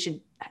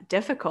communication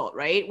difficult,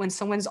 right? When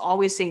someone's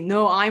always saying,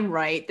 no, I'm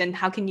right, then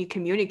how can you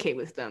communicate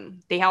with them?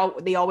 They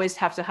always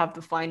have to have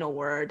the final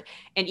word.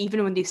 And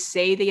even when they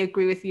say they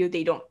agree with you,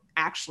 they don't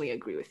actually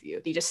agree with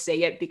you. They just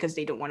say it because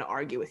they don't want to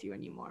argue with you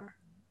anymore.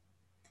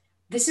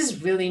 This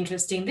is really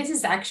interesting. This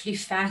is actually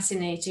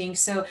fascinating.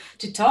 So,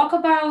 to talk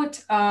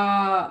about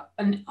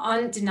an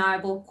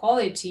undeniable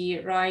quality,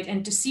 right,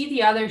 and to see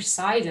the other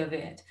side of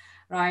it,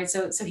 right?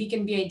 So he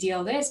can be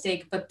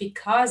idealistic, but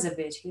because of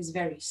it, he's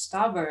very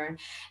stubborn,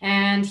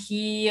 and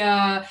he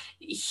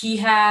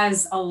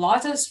has a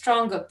lot of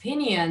strong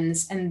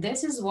opinions, and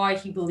this is why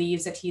he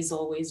believes that he's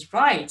always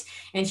right.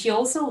 And he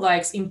also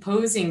likes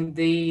imposing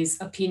these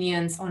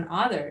opinions on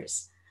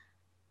others.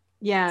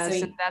 So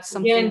Yes, and that's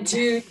again, something.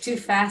 two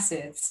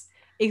facets.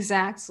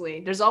 Exactly.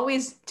 There's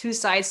always two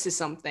sides to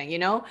something, you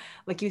know?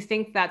 Like you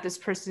think that this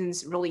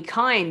person's really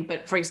kind,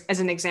 but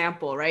as an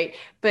example, right?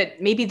 But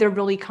maybe they're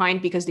really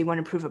kind because they want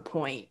to prove a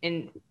point.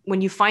 And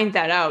when you find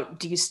that out,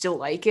 do you still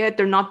like it?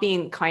 They're not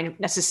being kind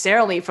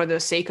necessarily for the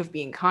sake of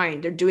being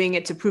kind. They're doing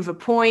it to prove a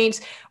point,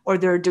 or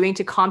they're doing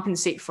to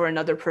compensate for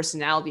another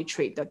personality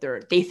trait that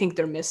they think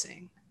they're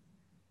missing.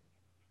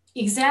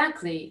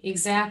 Exactly,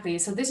 exactly.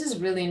 So this is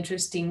really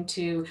interesting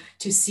to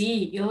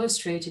see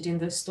illustrated in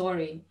the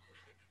story.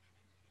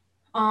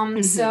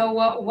 Mhm. So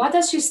what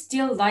does she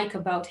still like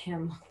about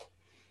him?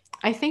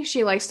 I think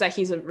she likes that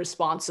he's a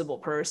responsible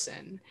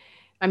person.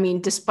 I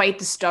mean, despite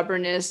the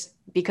stubbornness,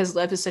 because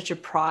Lev is such a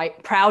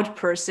proud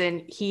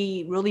person,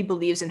 he really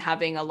believes in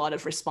having a lot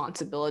of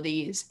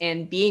responsibilities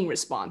and being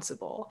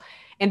responsible.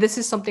 And this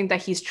is something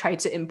that he's tried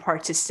to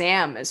impart to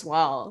Sam as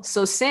well.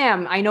 So,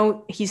 Sam, I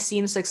know he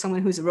seems like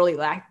someone who's really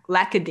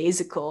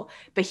lackadaisical,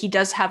 but he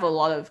does have a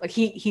lot of, like,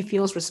 he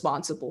feels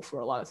responsible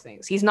for a lot of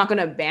things. He's not going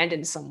to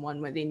abandon someone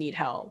when they need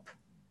help.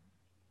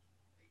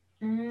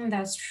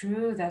 That's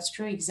true. That's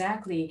true.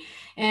 Exactly.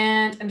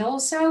 And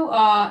also,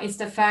 it's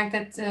the fact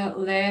that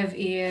Lev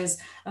is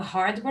a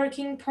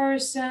hardworking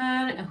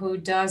person who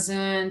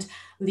doesn't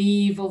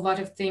leave a lot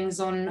of things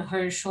on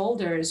her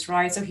shoulders,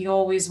 right? So he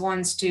always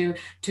wants to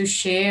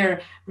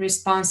share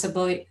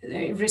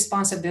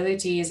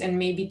responsibilities and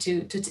maybe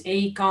to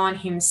take on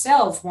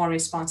himself more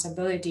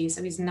responsibilities.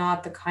 So he's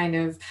not the kind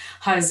of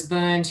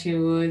husband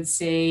who would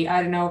say,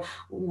 I don't know,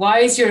 why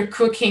is your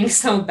cooking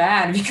so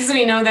bad? Because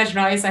we know that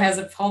Raisa has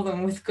a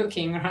problem with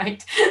cooking,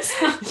 right?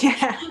 So,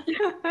 Yeah.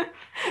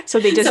 So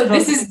they just so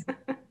this both is,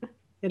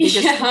 they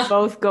just yeah,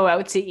 both go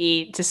out to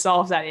eat to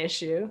solve that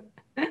issue.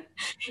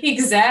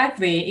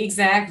 exactly,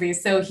 exactly.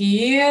 So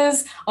he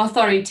is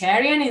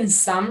authoritarian in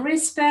some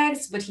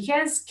respects, but he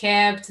has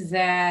kept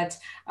that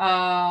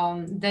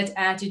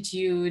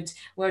attitude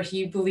where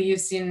he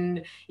believes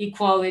in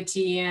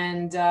equality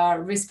and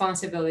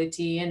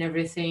responsibility and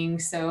everything.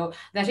 So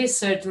that is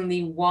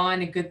certainly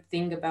one good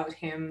thing about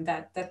him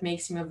that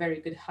makes him a very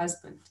good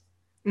husband.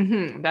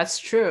 That's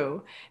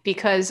true.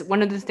 Because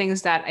one of the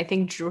things that I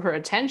think drew her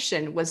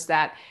attention was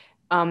that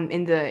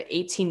in the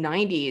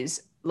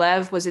 1890s,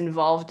 Lev was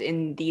involved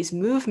in these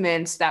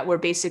movements that were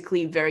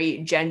basically very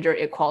gender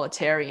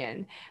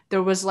equalitarian.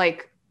 There was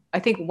like, I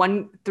think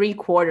one three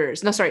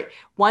quarters, no, sorry,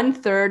 one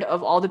third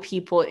of all the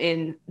people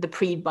in the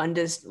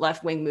pre-Bundist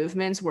left-wing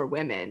movements were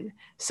women.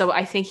 So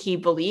I think he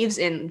believes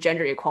in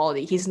gender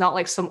equality. He's not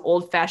like some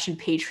old-fashioned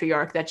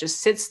patriarch that just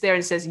sits there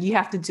and says, "You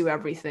have to do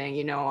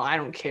everything." I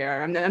don't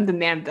care. I'm the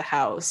man of the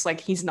house. Like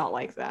he's not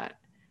like that.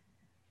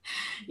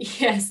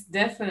 Yes,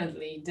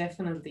 definitely,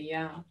 definitely,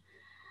 yeah.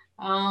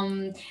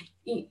 Um,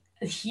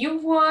 he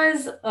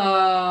was,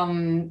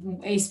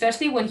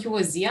 especially when he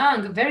was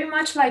young, very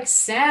much like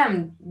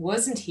Sam,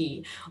 wasn't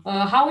he?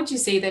 How would you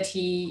say that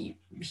he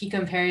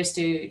compares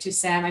to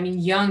Sam? I mean,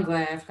 young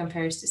Lev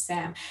compares to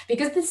Sam,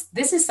 because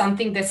this is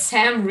something that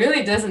Sam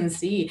really doesn't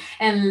see,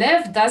 and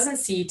Lev doesn't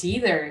see it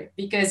either.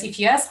 Because if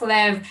you ask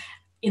Lev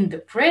in the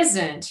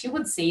present, he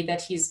would say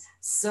that he's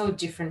so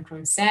different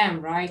from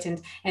Sam, right?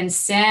 And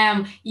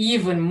Sam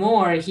even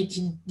more.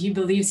 He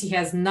believes he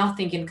has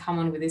nothing in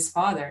common with his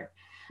father.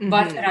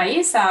 But Hmm.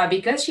 Raisa,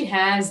 because she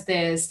has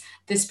this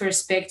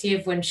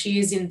perspective when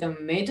she's in the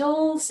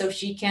middle, so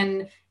she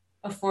can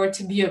afford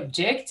to be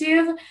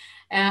objective.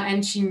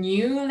 And she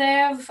knew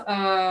Lev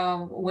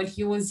when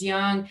he was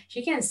young.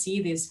 She can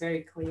see this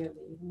very clearly.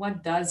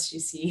 What does she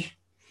see?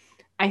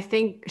 I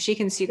think she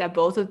can see that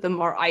both of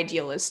them are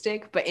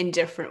idealistic, but in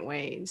different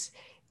ways.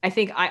 I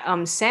think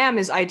Sam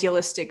is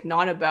idealistic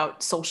not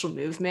about social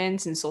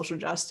movements and social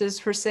justice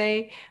per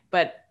se,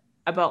 but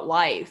about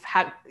life.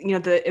 Have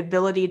the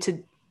ability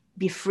to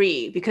be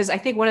free. Because I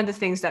think one of the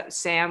things that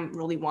Sam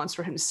really wants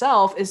for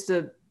himself is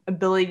the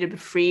ability to be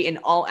free in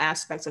all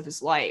aspects of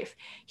his life.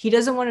 He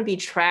doesn't want to be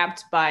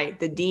trapped by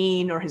the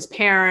dean or his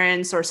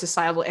parents or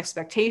societal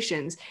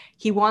expectations.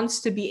 He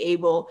wants to be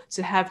able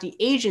to have the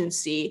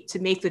agency to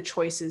make the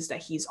choices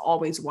that he's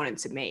always wanted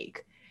to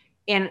make.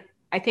 And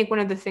I think one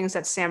of the things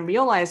that Sam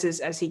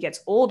realizes as he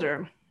gets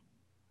older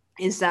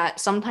is that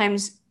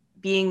sometimes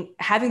being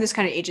having this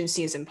kind of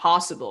agency is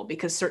impossible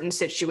because certain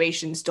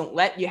situations don't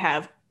let you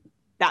have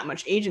that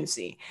much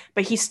agency,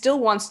 but he still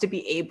wants to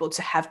be able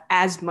to have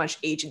as much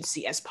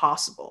agency as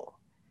possible.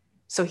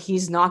 So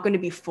he's not going to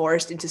be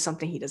forced into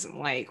something he doesn't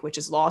like, which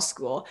is law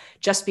school,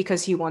 just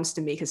because he wants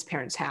to make his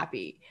parents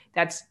happy.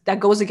 That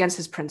goes against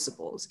his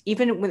principles.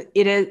 Even when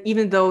it is,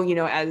 even though,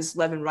 as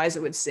Lev and Riza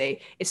would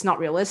say, it's not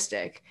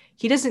realistic.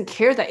 He doesn't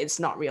care that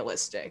it's not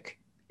realistic.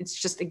 It's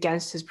just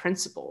against his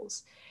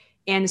principles.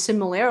 And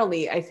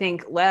similarly, I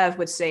think Lev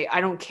would say,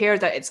 I don't care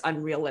that it's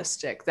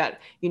unrealistic,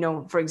 that,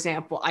 for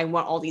example, I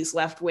want all these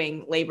left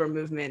wing labor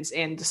movements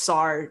and the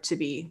SAR to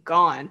be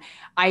gone.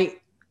 I,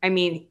 I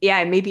mean, yeah,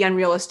 it may be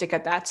unrealistic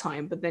at that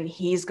time, but then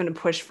he's going to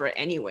push for it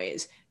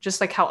anyways.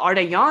 Just like how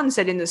Arda Yan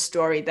said in the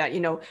story that,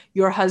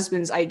 your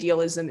husband's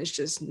idealism is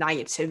just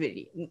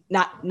naivety,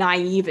 not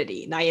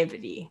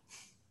naivety.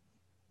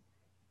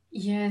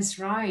 Yes,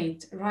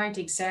 right,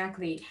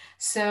 exactly.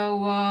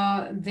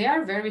 So they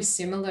are very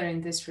similar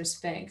in this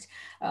respect.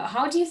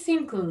 How do you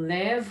think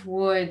Lev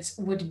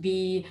would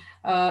be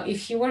if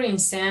he were in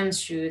Sam's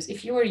shoes, if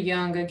he were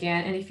young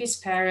again, and if his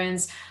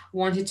parents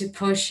wanted to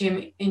push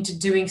him into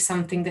doing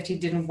something that he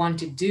didn't want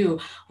to do?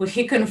 Would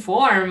he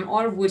conform,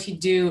 or would he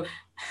do,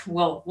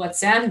 well, what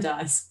Sam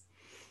does?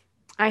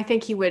 I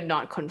think he would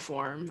not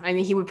conform. I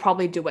mean, he would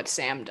probably do what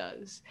Sam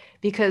does.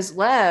 Because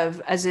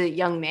Lev, as a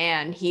young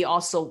man, he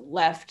also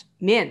left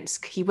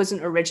Minsk. He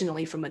wasn't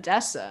originally from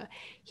Odessa.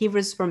 He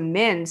was from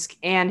Minsk,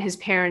 and his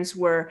parents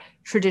were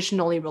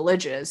traditionally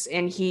religious,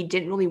 and he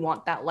didn't really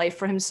want that life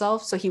for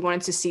himself. So he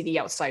wanted to see the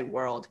outside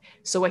world.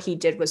 So what he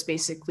did was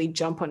basically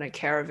jump on a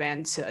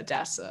caravan to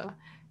Odessa.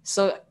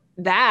 So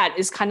that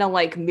is kind of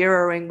like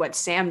mirroring what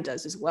Sam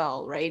does as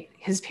well, right?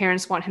 His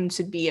parents want him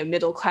to be a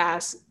middle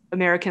class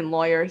American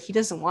lawyer. He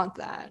doesn't want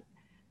that.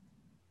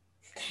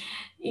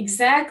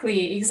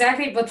 Exactly,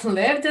 exactly. But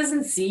Lev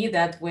doesn't see it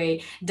that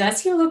way.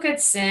 Does he look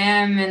at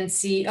Sam and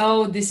see,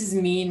 oh, this is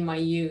me in my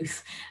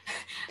youth?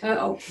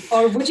 Or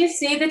would you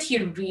say that he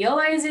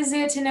realizes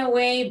it in a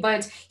way,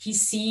 but he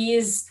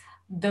sees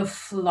the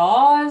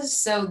flaws?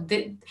 So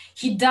that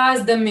he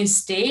does the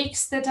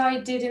mistakes that I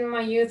did in my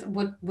youth.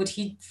 Would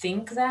he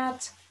think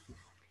that?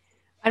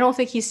 I don't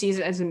think he sees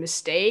it as a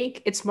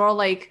mistake. It's more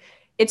like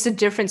it's a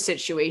different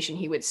situation,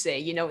 he would say.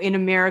 In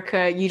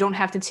America, you don't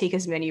have to take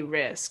as many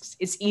risks.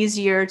 It's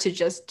easier to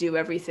just do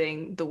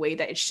everything the way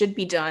that it should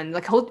be done.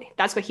 Like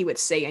that's what he would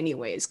say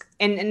anyways.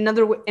 And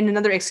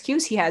another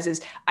excuse he has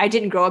is I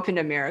didn't grow up in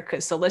America,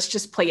 so let's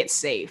just play it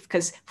safe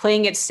because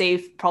playing it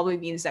safe probably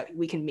means that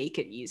we can make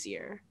it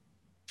easier.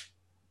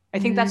 I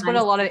think that's what I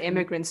a lot of see.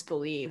 immigrants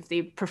believe.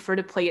 They prefer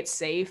to play it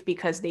safe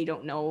because they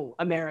don't know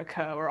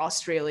America or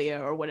Australia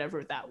or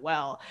whatever that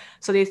well.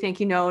 So they think,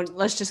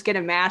 let's just get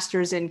a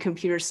master's in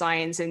computer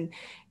science and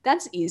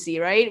that's easy,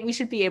 right? We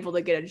should be able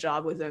to get a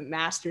job with a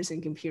master's in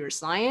computer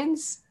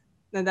science.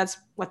 And that's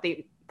what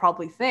they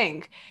probably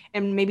think.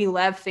 And maybe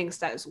Lev thinks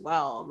that as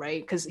well,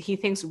 right? Because he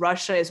thinks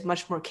Russia is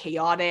much more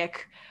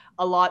chaotic,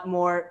 a lot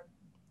more.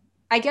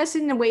 I guess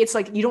in a way, it's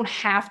like you don't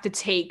have to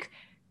take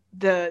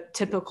the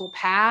typical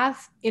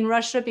path in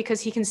Russia because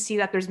he can see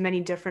that there's many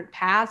different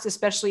paths,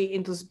 especially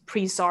in those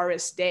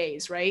pre-Tsarist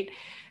days, right?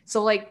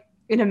 So like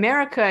in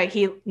America,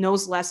 he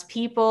knows less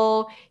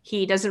people.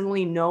 He doesn't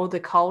really know the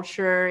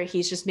culture.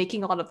 He's just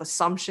making a lot of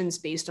assumptions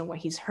based on what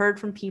he's heard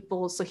from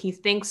people. So he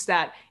thinks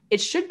that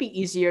it should be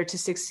easier to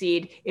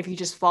succeed if you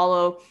just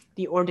follow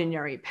the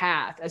ordinary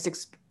path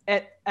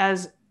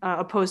as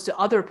opposed to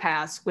other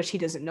paths which he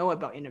doesn't know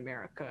about in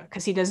America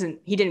because he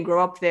didn't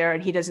grow up there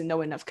and he doesn't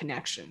know enough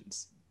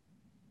connections.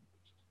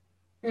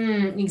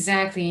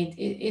 Exactly.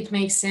 It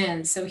makes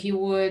sense. So he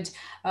would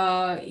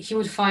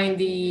find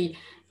the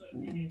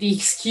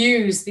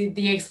excuse,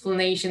 the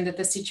explanation that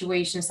the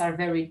situations are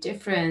very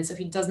different. So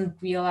he doesn't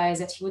realize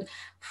that he would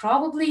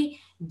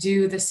probably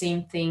do the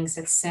same things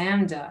that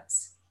Sam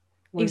does,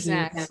 were he in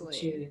Sam's Exactly.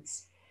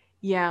 shoes.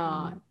 Yeah.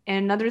 Mm.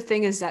 And another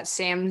thing is that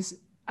Sam's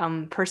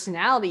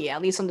personality,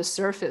 at least on the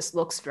surface,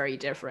 looks very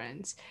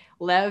different.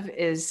 Lev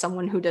is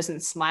someone who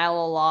doesn't smile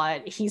a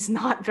lot. He's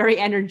not very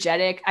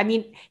energetic. I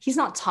mean, he's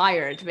not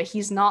tired, but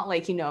he's not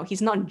like,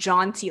 he's not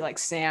jaunty like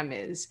Sam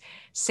is.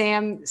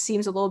 Sam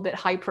seems a little bit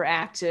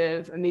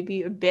hyperactive and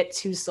maybe a bit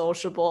too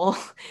sociable.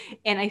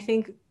 And I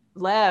think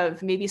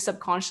Lev maybe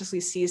subconsciously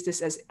sees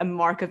this as a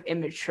mark of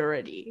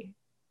immaturity.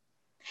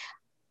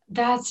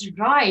 That's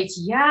right.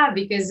 Yeah,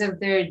 because of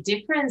their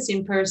difference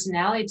in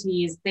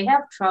personalities, they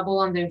have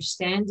trouble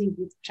understanding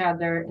each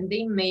other and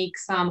they make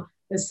some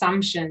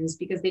assumptions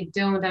because they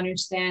don't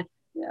understand.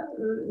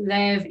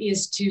 Lev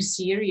is too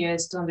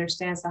serious to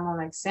understand someone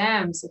like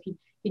Sam. So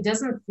he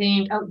doesn't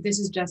think, oh, this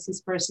is just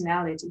his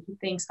personality. He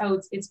thinks, oh,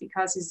 it's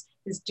because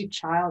he's too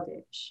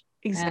childish.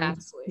 And this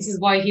Exactly. is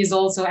why he's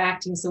also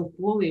acting so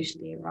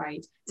foolishly,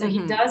 right? So he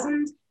Hmm.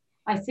 doesn't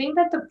I think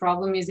that the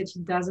problem is that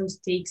he doesn't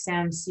take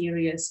Sam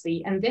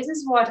seriously. And this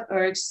is what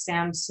irks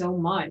Sam so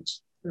much,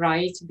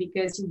 right?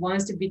 Because he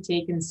wants to be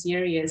taken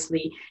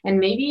seriously. And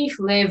maybe if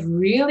Lev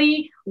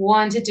really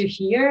wanted to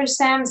hear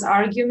Sam's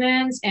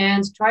arguments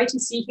and try to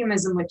see him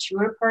as a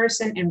mature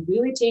person and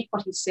really take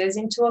what he says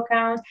into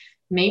account,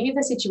 maybe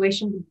the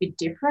situation would be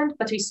different,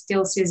 but he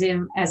still sees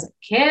him as a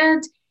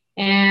kid.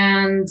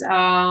 And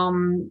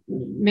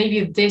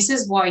maybe this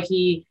is why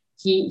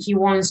he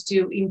wants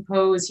to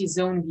impose his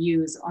own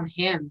views on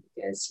him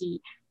because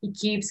he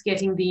keeps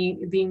getting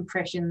the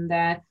impression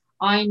that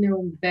I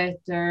know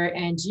better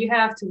and you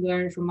have to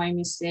learn from my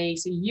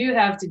mistakes. So you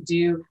have to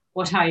do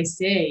what I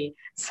say.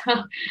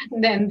 So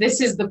then this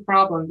is the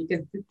problem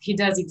because he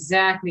does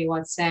exactly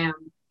what Sam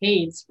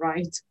hates,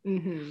 right?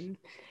 Mm-hmm.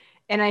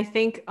 And I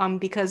think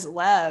because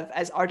Lev,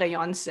 as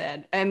Ardayan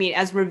said, I mean,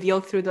 as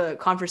revealed through the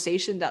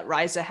conversation that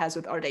Riza has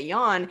with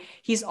Ardayan,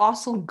 he's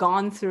also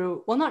gone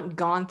through, well, not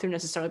gone through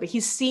necessarily, but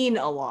he's seen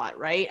a lot,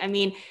 right? I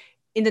mean,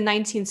 in the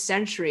 19th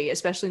century,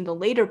 especially in the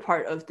later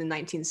part of the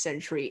 19th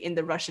century in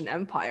the Russian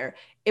Empire,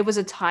 it was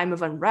a time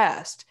of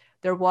unrest.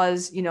 There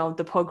was,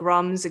 the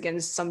pogroms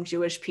against some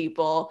Jewish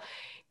people.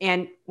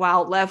 And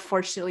while Lev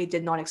fortunately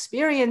did not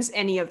experience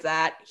any of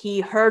that, he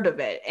heard of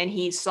it and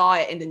he saw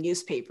it in the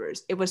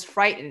newspapers. It was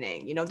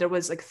frightening. There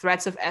was like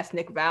threats of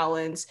ethnic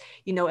violence,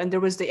 and there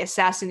was the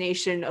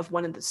assassination of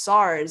one of the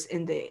Tsars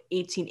in the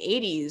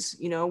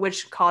 1880s,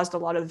 which caused a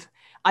lot of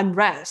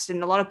unrest.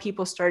 And a lot of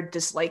people started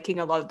disliking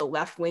a lot of the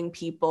left wing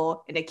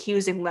people and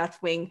accusing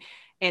left wing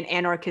and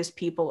anarchist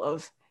people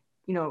of,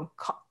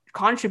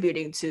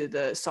 contributing to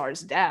the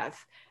Tsar's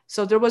death.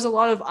 So there was a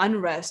lot of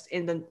unrest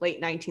in the late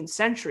 19th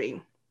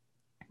century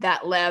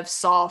that Lev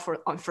saw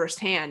on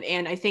firsthand.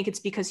 And I think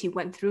it's because he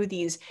went through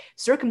these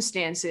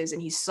circumstances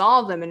and he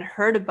saw them and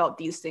heard about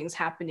these things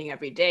happening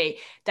every day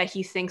that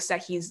he thinks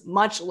that he's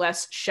much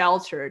less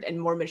sheltered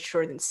and more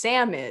mature than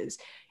Sam is.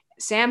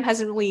 Sam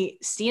hasn't really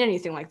seen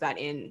anything like that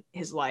in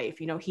his life.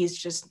 He's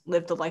just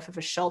lived the life of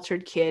a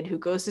sheltered kid who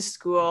goes to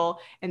school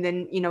and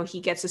then,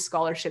 he gets a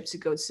scholarship to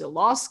go to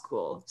law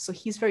school. So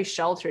he's very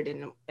sheltered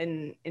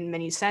in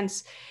many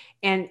sense.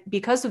 And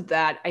because of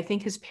that, I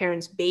think his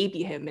parents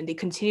baby him and they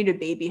continue to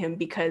baby him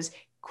because,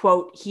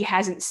 quote, he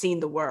hasn't seen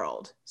the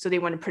world. So they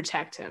want to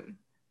protect him.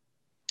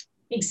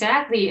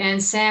 Exactly.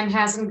 And Sam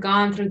hasn't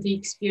gone through the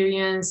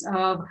experience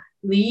of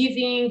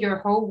leaving your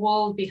whole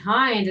world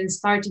behind and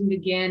starting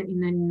again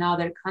in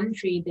another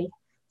country.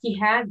 He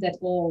had that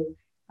all.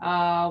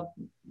 Uh,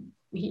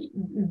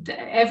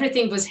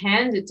 Everything was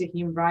handed to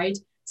him, right?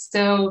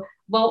 So,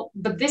 well,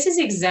 but this is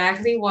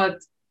exactly what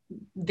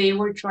they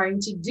were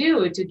trying to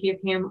do to give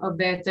him a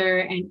better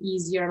and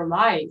easier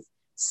life.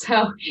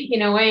 So,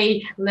 in a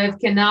way, Lev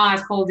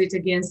cannot hold it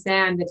against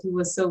Sam that he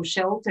was so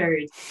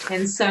sheltered,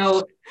 and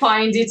so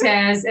find it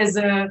as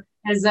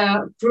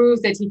a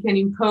proof that he can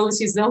impose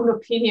his own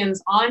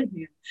opinions on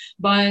him.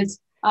 But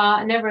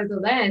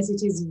nevertheless,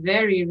 it is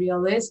very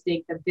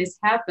realistic that this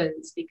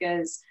happens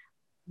because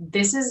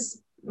this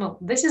is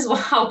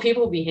how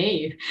people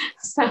behave.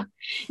 So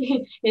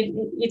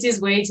it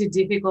is way too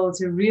difficult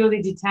to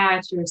really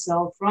detach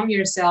yourself from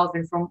yourself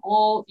and from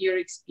all your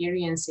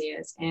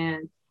experiences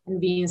and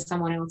be in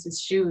someone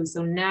else's shoes.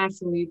 So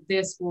naturally,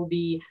 this will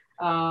be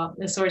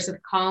a source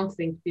of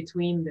conflict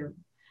between them.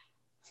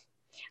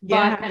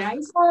 But Yeah.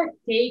 Raisa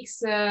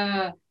takes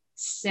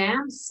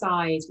Sam's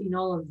side in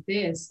all of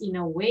this in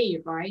a way,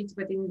 right?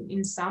 But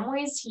in some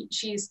ways,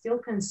 she is still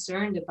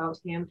concerned about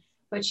him.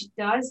 But she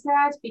does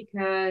that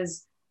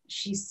because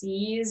she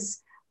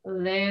sees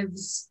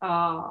Lev's,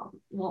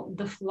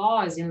 the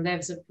flaws in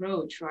Lev's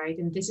approach, right?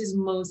 And this is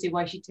mostly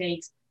why she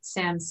takes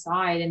Sam's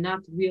side and not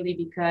really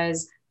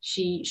because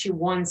she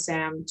wants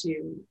Sam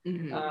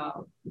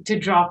to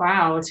drop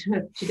out.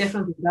 She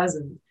definitely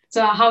doesn't.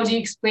 So how do you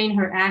explain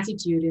her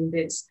attitude in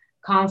this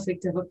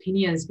conflict of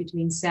opinions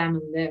between Sam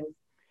and Liv?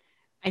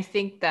 I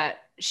think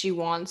that she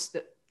wants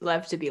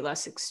Lev to be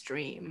less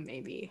extreme,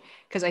 maybe,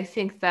 because I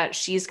think that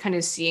she's kind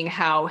of seeing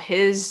how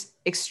his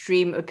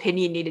extreme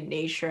opinionated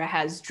nature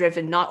has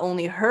driven not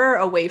only her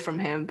away from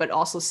him, but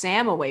also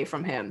Sam away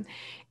from him.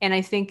 And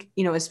I think,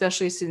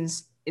 especially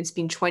since it's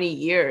been 20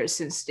 years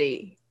since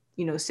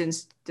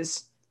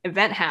this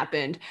event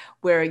happened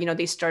where,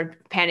 they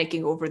start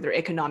panicking over their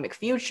economic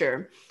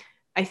future.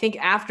 I think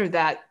after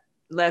that,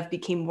 Lev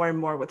became more and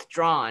more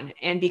withdrawn.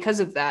 And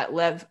because of that,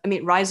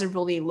 Riza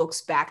really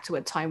looks back to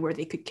a time where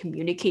they could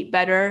communicate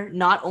better,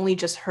 not only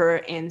just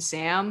her and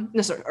Sam,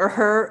 no, sorry, or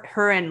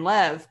her and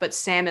Lev, but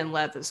Sam and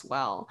Lev as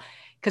well.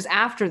 Because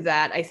after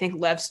that, I think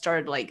Lev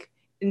started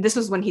and this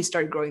was when he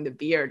started growing the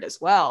beard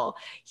as well.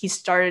 He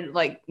started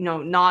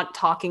not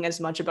talking as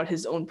much about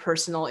his own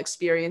personal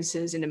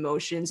experiences and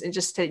emotions and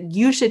just said,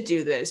 you should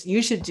do this,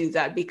 you should do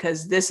that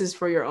because this is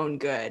for your own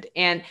good.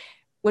 And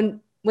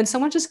when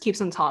someone just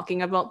keeps on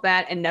talking about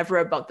that and never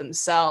about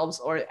themselves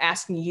or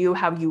asking you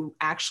how you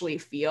actually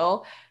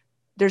feel,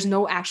 there's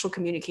no actual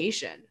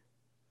communication.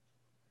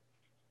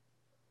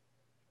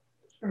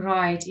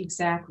 Right,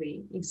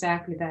 exactly.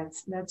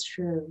 That's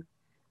true.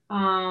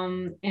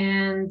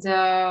 And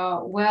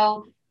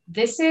well,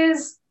 this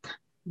is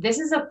this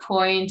is a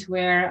point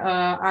where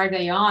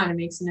Ardayan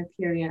makes an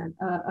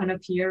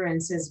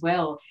appearance as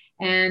well,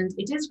 and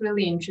it is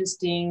really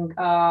interesting.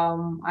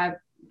 I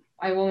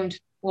won't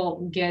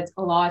get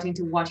a lot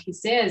into what he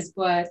says,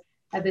 but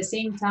at the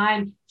same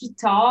time, he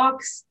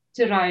talks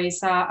to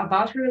Raisa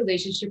about her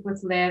relationship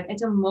with Lev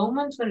at a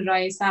moment when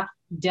Raisa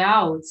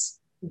doubts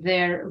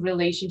their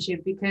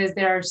relationship because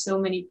there are so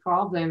many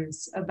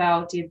problems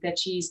about it that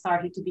she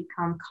started to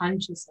become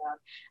conscious of.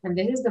 And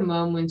this is the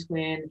moment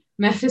when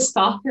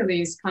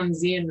Mephistopheles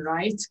comes in,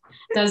 right?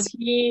 Does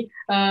he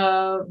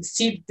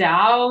seep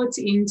doubt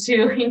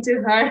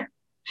into her?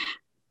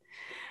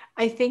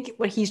 I think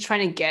what he's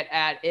trying to get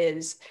at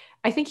is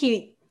I think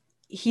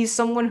he's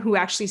someone who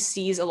actually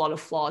sees a lot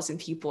of flaws in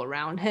people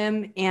around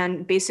him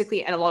and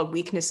basically and a lot of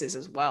weaknesses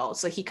as well.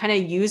 So he kind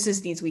of uses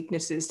these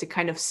weaknesses to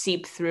kind of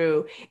seep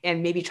through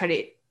and maybe try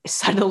to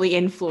subtly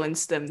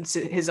influence them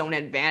to his own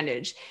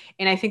advantage.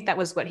 And I think that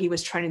was what he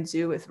was trying to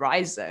do with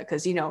Riza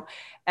because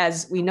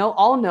as we know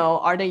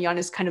Ardayan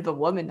is kind of a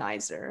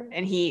womanizer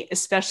and he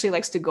especially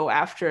likes to go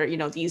after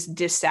these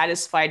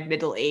dissatisfied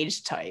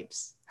middle-aged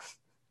types.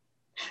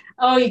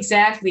 Oh,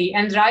 exactly.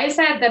 And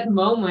Raisa at that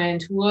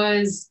moment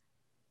was,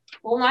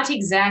 well, not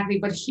exactly,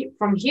 but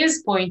from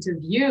his point of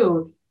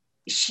view,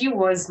 she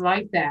was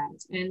like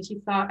that. And he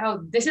thought,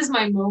 oh, this is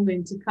my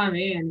moment to come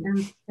in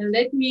and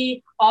let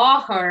me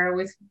awe her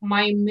with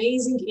my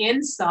amazing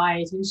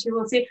insight. And she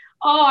will say,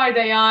 oh,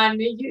 Ardayan,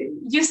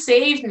 you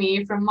saved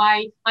me from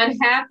my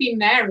unhappy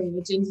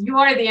marriage, and you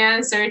are the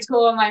answer to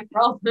all my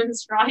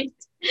problems, right?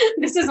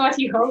 This is what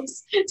he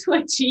hopes to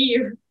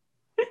achieve.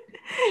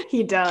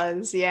 He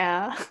does,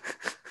 yeah.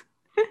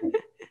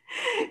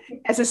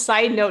 As a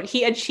side note,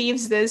 he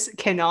achieves this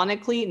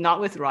canonically, not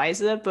with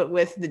Riza, but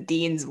with the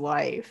dean's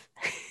wife.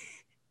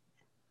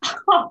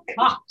 Oh,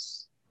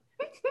 gosh.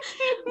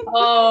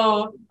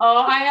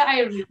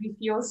 I really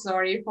feel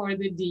sorry for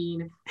the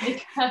dean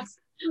because,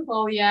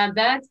 oh yeah,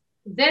 that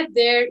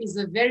there is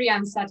a very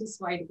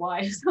unsatisfied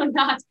wife. So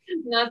not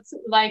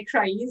like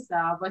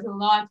Raisa, but a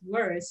lot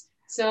worse.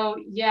 So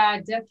yeah,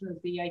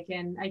 definitely, I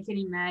can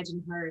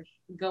imagine her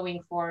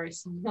going for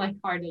someone like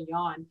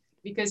Ardayan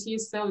because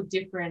he's so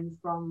different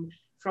from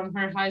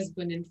her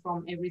husband and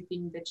from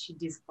everything that she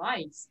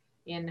dislikes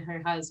in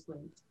her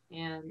husband.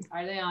 And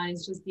Ardayan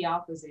is just the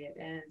opposite.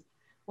 And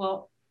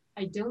well,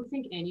 I don't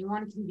think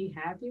anyone can be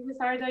happy with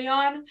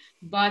Ardayan,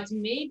 but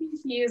maybe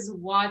he is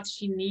what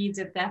she needs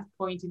at that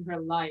point in her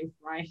life,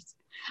 right?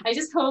 I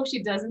just hope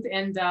she doesn't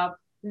end up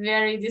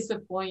very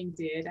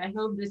disappointed. I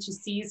hope that she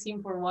sees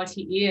him for what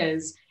he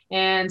is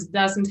and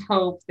doesn't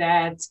hope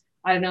that,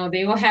 I don't know,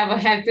 they will have a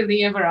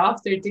happily ever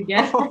after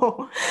together.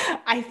 Oh,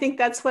 I think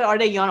that's what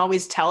Ardayan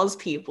always tells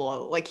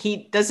people. Like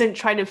he doesn't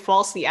try to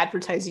falsely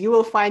advertise. You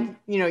will find,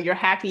 you're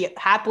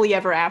happily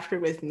ever after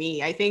with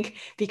me. I think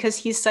because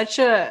he's such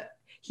a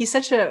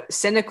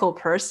cynical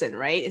person,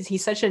 right?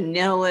 He's such a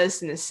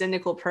nihilist and a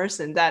cynical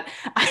person that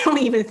I don't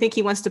even think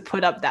he wants to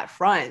put up that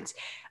front.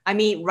 I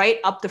mean, right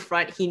up the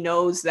front, he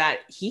knows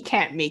that he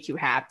can't make you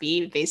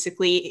happy.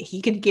 Basically,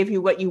 he can give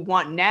you what you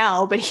want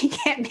now, but he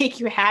can't make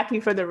you happy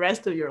for the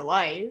rest of your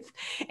life.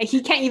 And he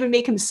can't even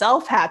make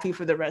himself happy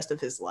for the rest of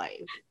his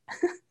life.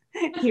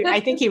 I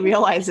think he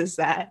realizes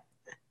that.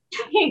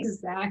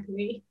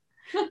 Exactly.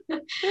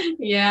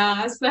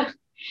 Yeah, so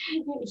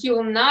he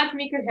will not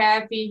make her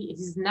happy.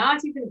 He's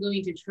not even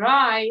going to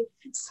try.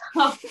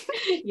 So,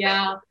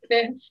 yeah,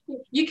 then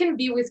you can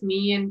be with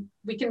me and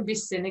we can be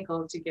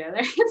cynical together.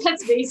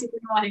 That's basically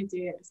what it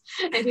is.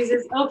 And he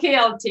says, "Okay,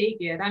 I'll take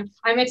it.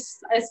 I'm at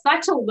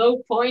such a low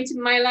point in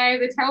my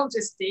life that I'll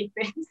just take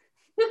this."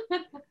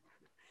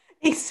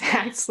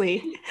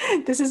 Exactly.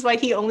 This is why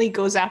he only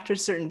goes after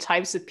certain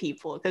types of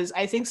people. Because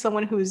I think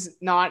someone who's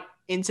not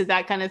into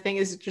that kind of thing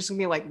is just gonna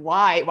be like,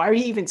 why? Why are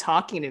you even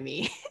talking to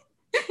me?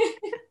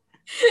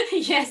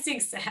 Yes,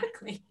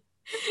 exactly.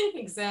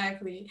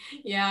 Exactly.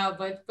 Yeah,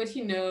 but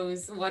he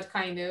knows what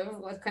kind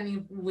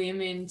of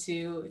women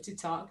to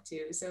talk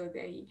to. So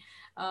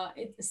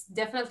it's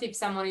definitely, if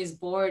someone is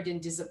bored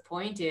and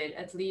disappointed,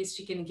 at least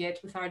she can get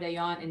with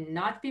Ardayan and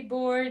not be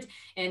bored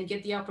and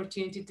get the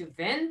opportunity to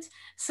vent.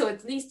 So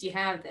at least you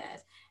have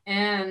that.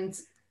 And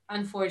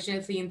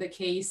unfortunately, in the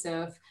case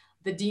of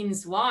the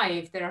dean's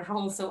wife, there are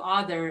also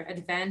other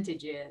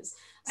advantages.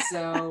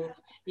 So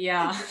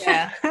yeah.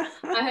 Yeah.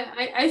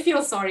 I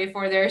feel sorry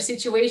for their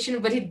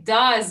situation, but it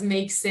does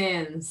make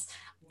sense.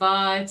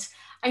 But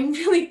I'm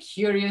really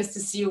curious to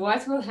see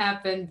what will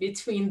happen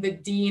between the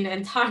dean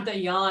and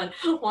Tardayan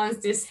once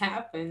this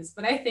happens.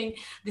 But I think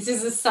this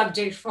is a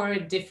subject for a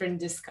different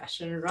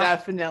discussion, right?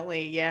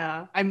 Definitely.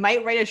 Yeah. I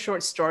might write a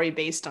short story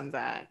based on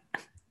that.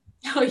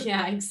 Oh,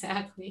 yeah,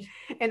 exactly.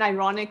 And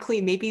ironically,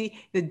 maybe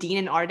the Dean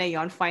and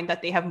Ardayon find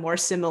that they have more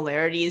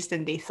similarities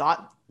than they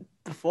thought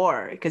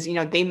before. Because,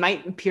 they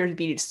might appear to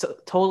be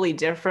totally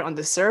different on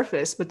the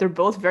surface, but they're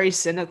both very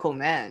cynical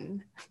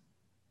men.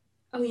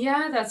 Oh,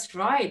 yeah, that's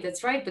right.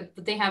 That's right.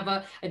 But they have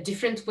a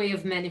different way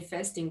of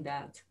manifesting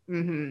that.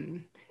 Hmm.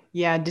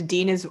 Yeah, the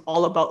Dean is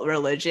all about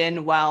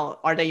religion, while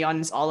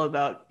Ardayon is all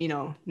about,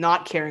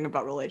 not caring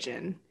about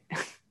religion.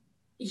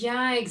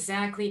 Yeah,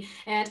 exactly.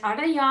 And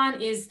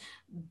Ardayan is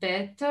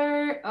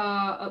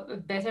a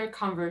better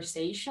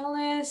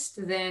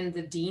conversationalist than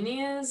the dean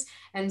is,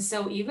 and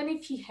so even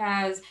if he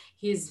has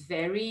his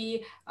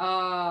very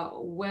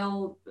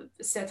well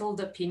settled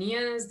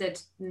opinions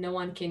that no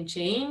one can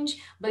change,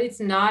 but it's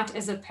not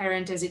as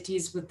apparent as it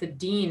is with the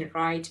dean,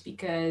 right?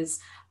 Because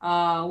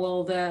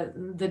well,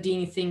 the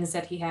dean thinks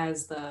that he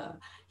has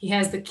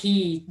the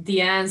key,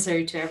 the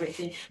answer to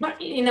everything. But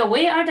in a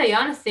way,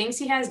 Ardayan thinks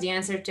he has the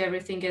answer to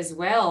everything as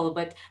well,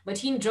 but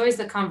he enjoys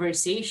the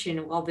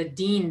conversation while the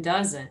dean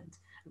doesn't,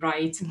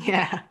 right?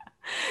 Yeah.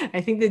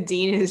 I think the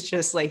dean is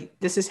just like,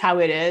 this is how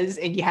it is,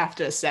 and you have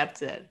to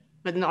accept it.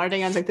 But then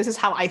Ardayan's like, this is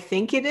how I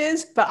think it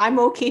is, but I'm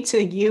okay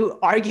to you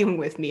arguing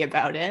with me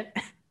about it.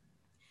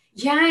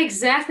 Yeah,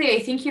 exactly.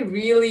 I think he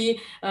really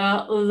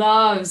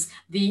loves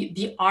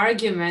the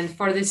argument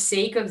for the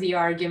sake of the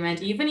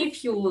argument, even if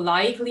he will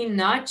likely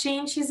not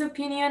change his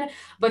opinion,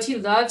 but he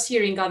loves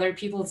hearing other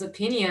people's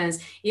opinions,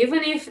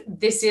 even if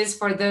this is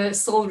for the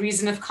sole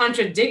reason of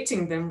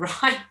contradicting them,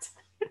 right?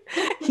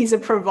 He's a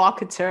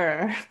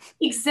provocateur.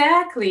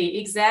 Exactly,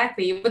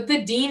 exactly. But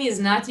the dean is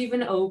not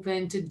even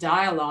open to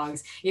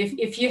dialogues.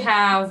 If you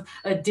have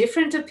a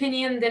different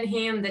opinion than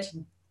him,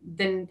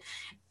 then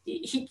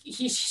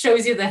he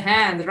shows you the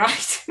hand,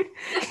 right?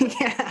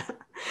 Yeah.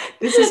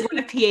 This is what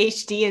a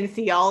PhD in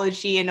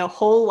theology and a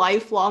whole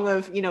lifelong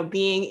of,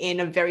 being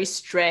in a very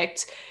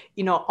strict,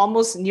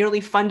 almost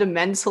nearly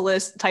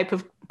fundamentalist type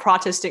of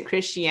Protestant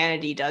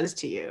Christianity does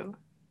to you.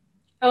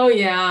 Oh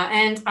yeah,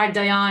 and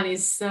Ardayan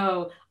is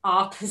so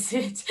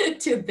opposite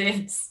to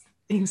this.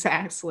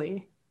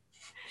 Exactly.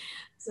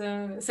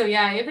 So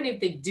yeah, even if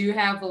they do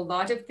have a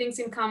lot of things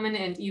in common,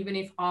 and even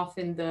if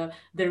often the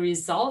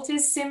result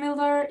is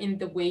similar in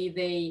the way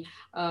they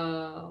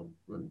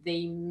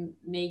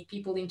make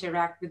people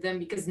interact with them,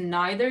 because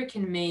neither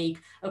can make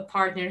a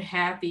partner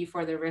happy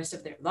for the rest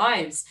of their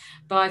lives,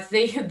 but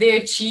they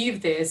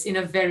achieve this in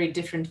a very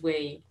different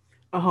way.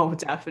 Oh,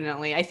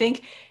 definitely. I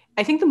think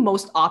the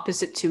most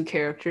opposite two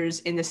characters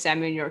in the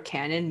Samuel York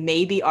canon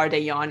may be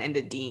Ardayan and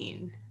the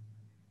Dean.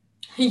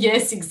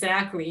 Yes,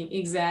 exactly,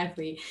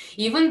 exactly.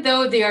 Even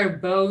though they are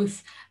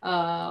both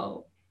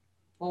well,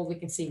 we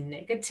can say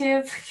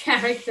negative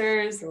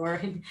characters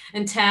or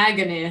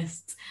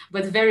antagonists,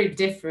 but very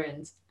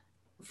different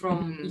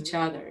from each Hmm.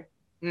 other.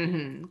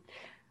 Hmm.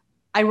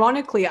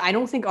 Ironically, I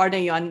don't think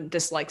Ardayan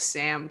dislikes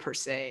Sam per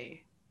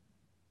se,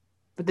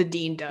 but the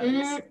Dean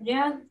does.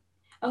 Yeah.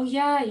 Oh,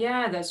 yeah,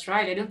 yeah, that's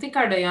right. I don't think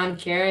Ardayan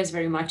cares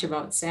very much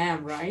about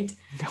Sam, right?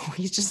 No,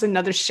 he's just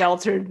another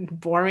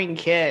sheltered, boring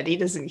kid. He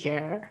doesn't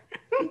care.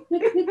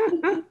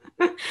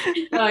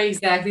 Oh,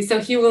 exactly. So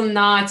he will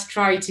not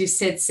try to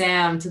set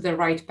Sam to the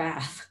right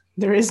path.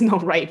 There is no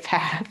right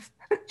path.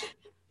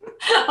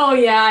 Oh,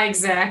 yeah,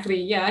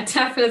 exactly. Yeah,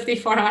 definitely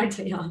for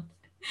Ardayan.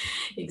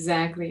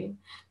 Exactly.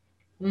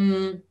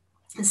 Mm.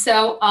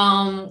 So,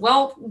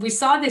 well, we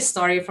saw this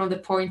story from the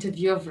point of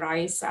view of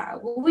Rice.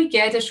 Will we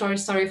get a short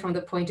story from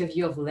the point of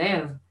view of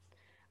Liv?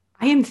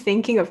 I am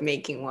thinking of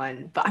making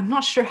one, but I'm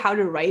not sure how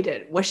to write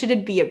it. What should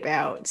it be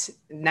about?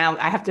 Now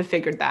I have to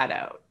figure that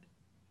out.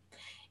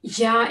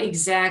 Yeah,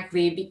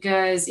 exactly,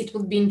 because it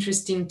will be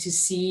interesting to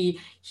see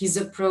his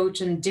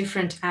approach on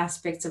different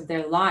aspects of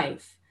their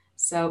life.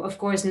 So, of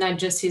course, not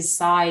just his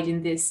side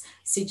in this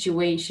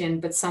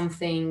situation, but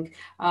something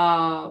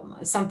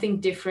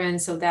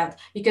different. So that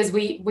because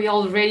we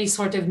already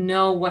sort of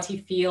know what he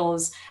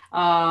feels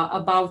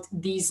about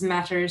these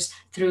matters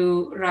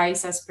through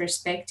Raisa's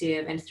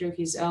perspective and through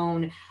his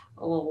own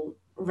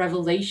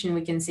revelation,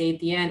 we can say at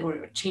the end,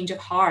 or change of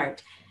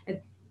heart.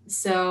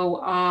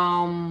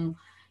 So.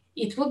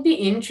 It would be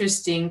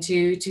interesting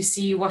to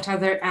see what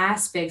other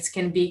aspects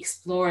can be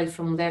explored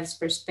from Lev's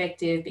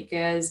perspective,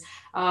 because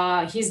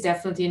he's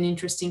definitely an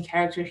interesting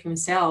character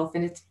himself,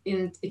 and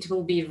it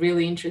will be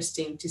really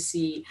interesting to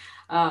see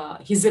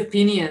his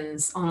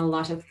opinions on a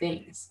lot of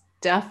things.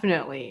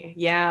 Definitely.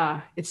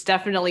 Yeah, it's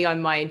definitely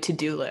on my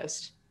to-do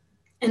list.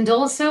 And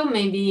also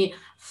maybe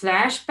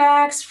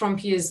flashbacks from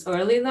his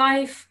early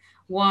life,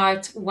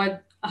 what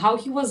how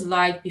he was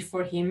like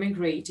before he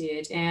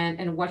immigrated,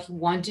 and what he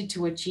wanted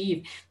to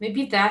achieve.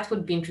 Maybe that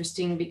would be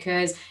interesting,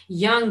 because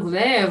young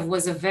Lev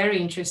was a very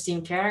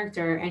interesting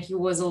character, and he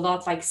was a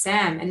lot like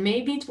Sam, and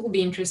maybe it will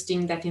be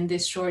interesting that in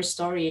this short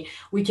story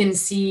we can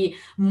see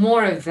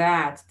more of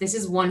that. This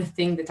is one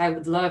thing that I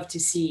would love to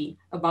see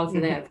about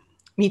Mhm. Lev,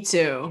 Me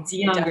too. his I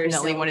younger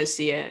definitely want to self.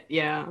 see it.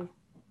 Yeah.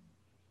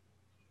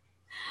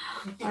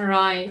 All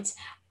right.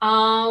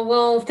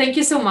 Well, thank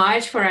you so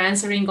much for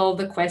answering all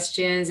the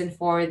questions and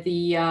for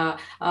the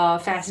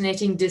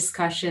fascinating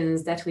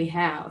discussions that we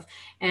have.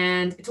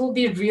 And it will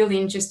be really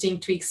interesting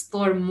to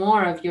explore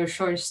more of your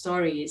short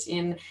stories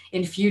in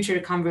future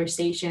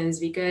conversations,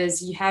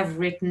 because you have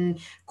written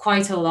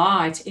quite a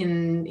lot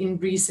in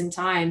recent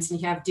times,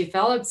 and you have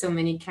developed so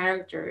many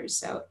characters.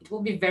 So it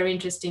will be very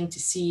interesting to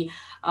see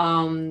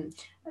um,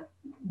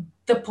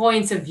 the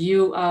points of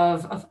view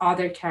of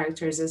other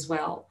characters as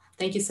well.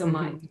 Thank you so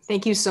much. Mhm.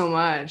 Thank you so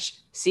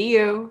much. See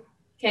you.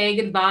 Okay,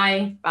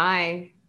 goodbye. Bye.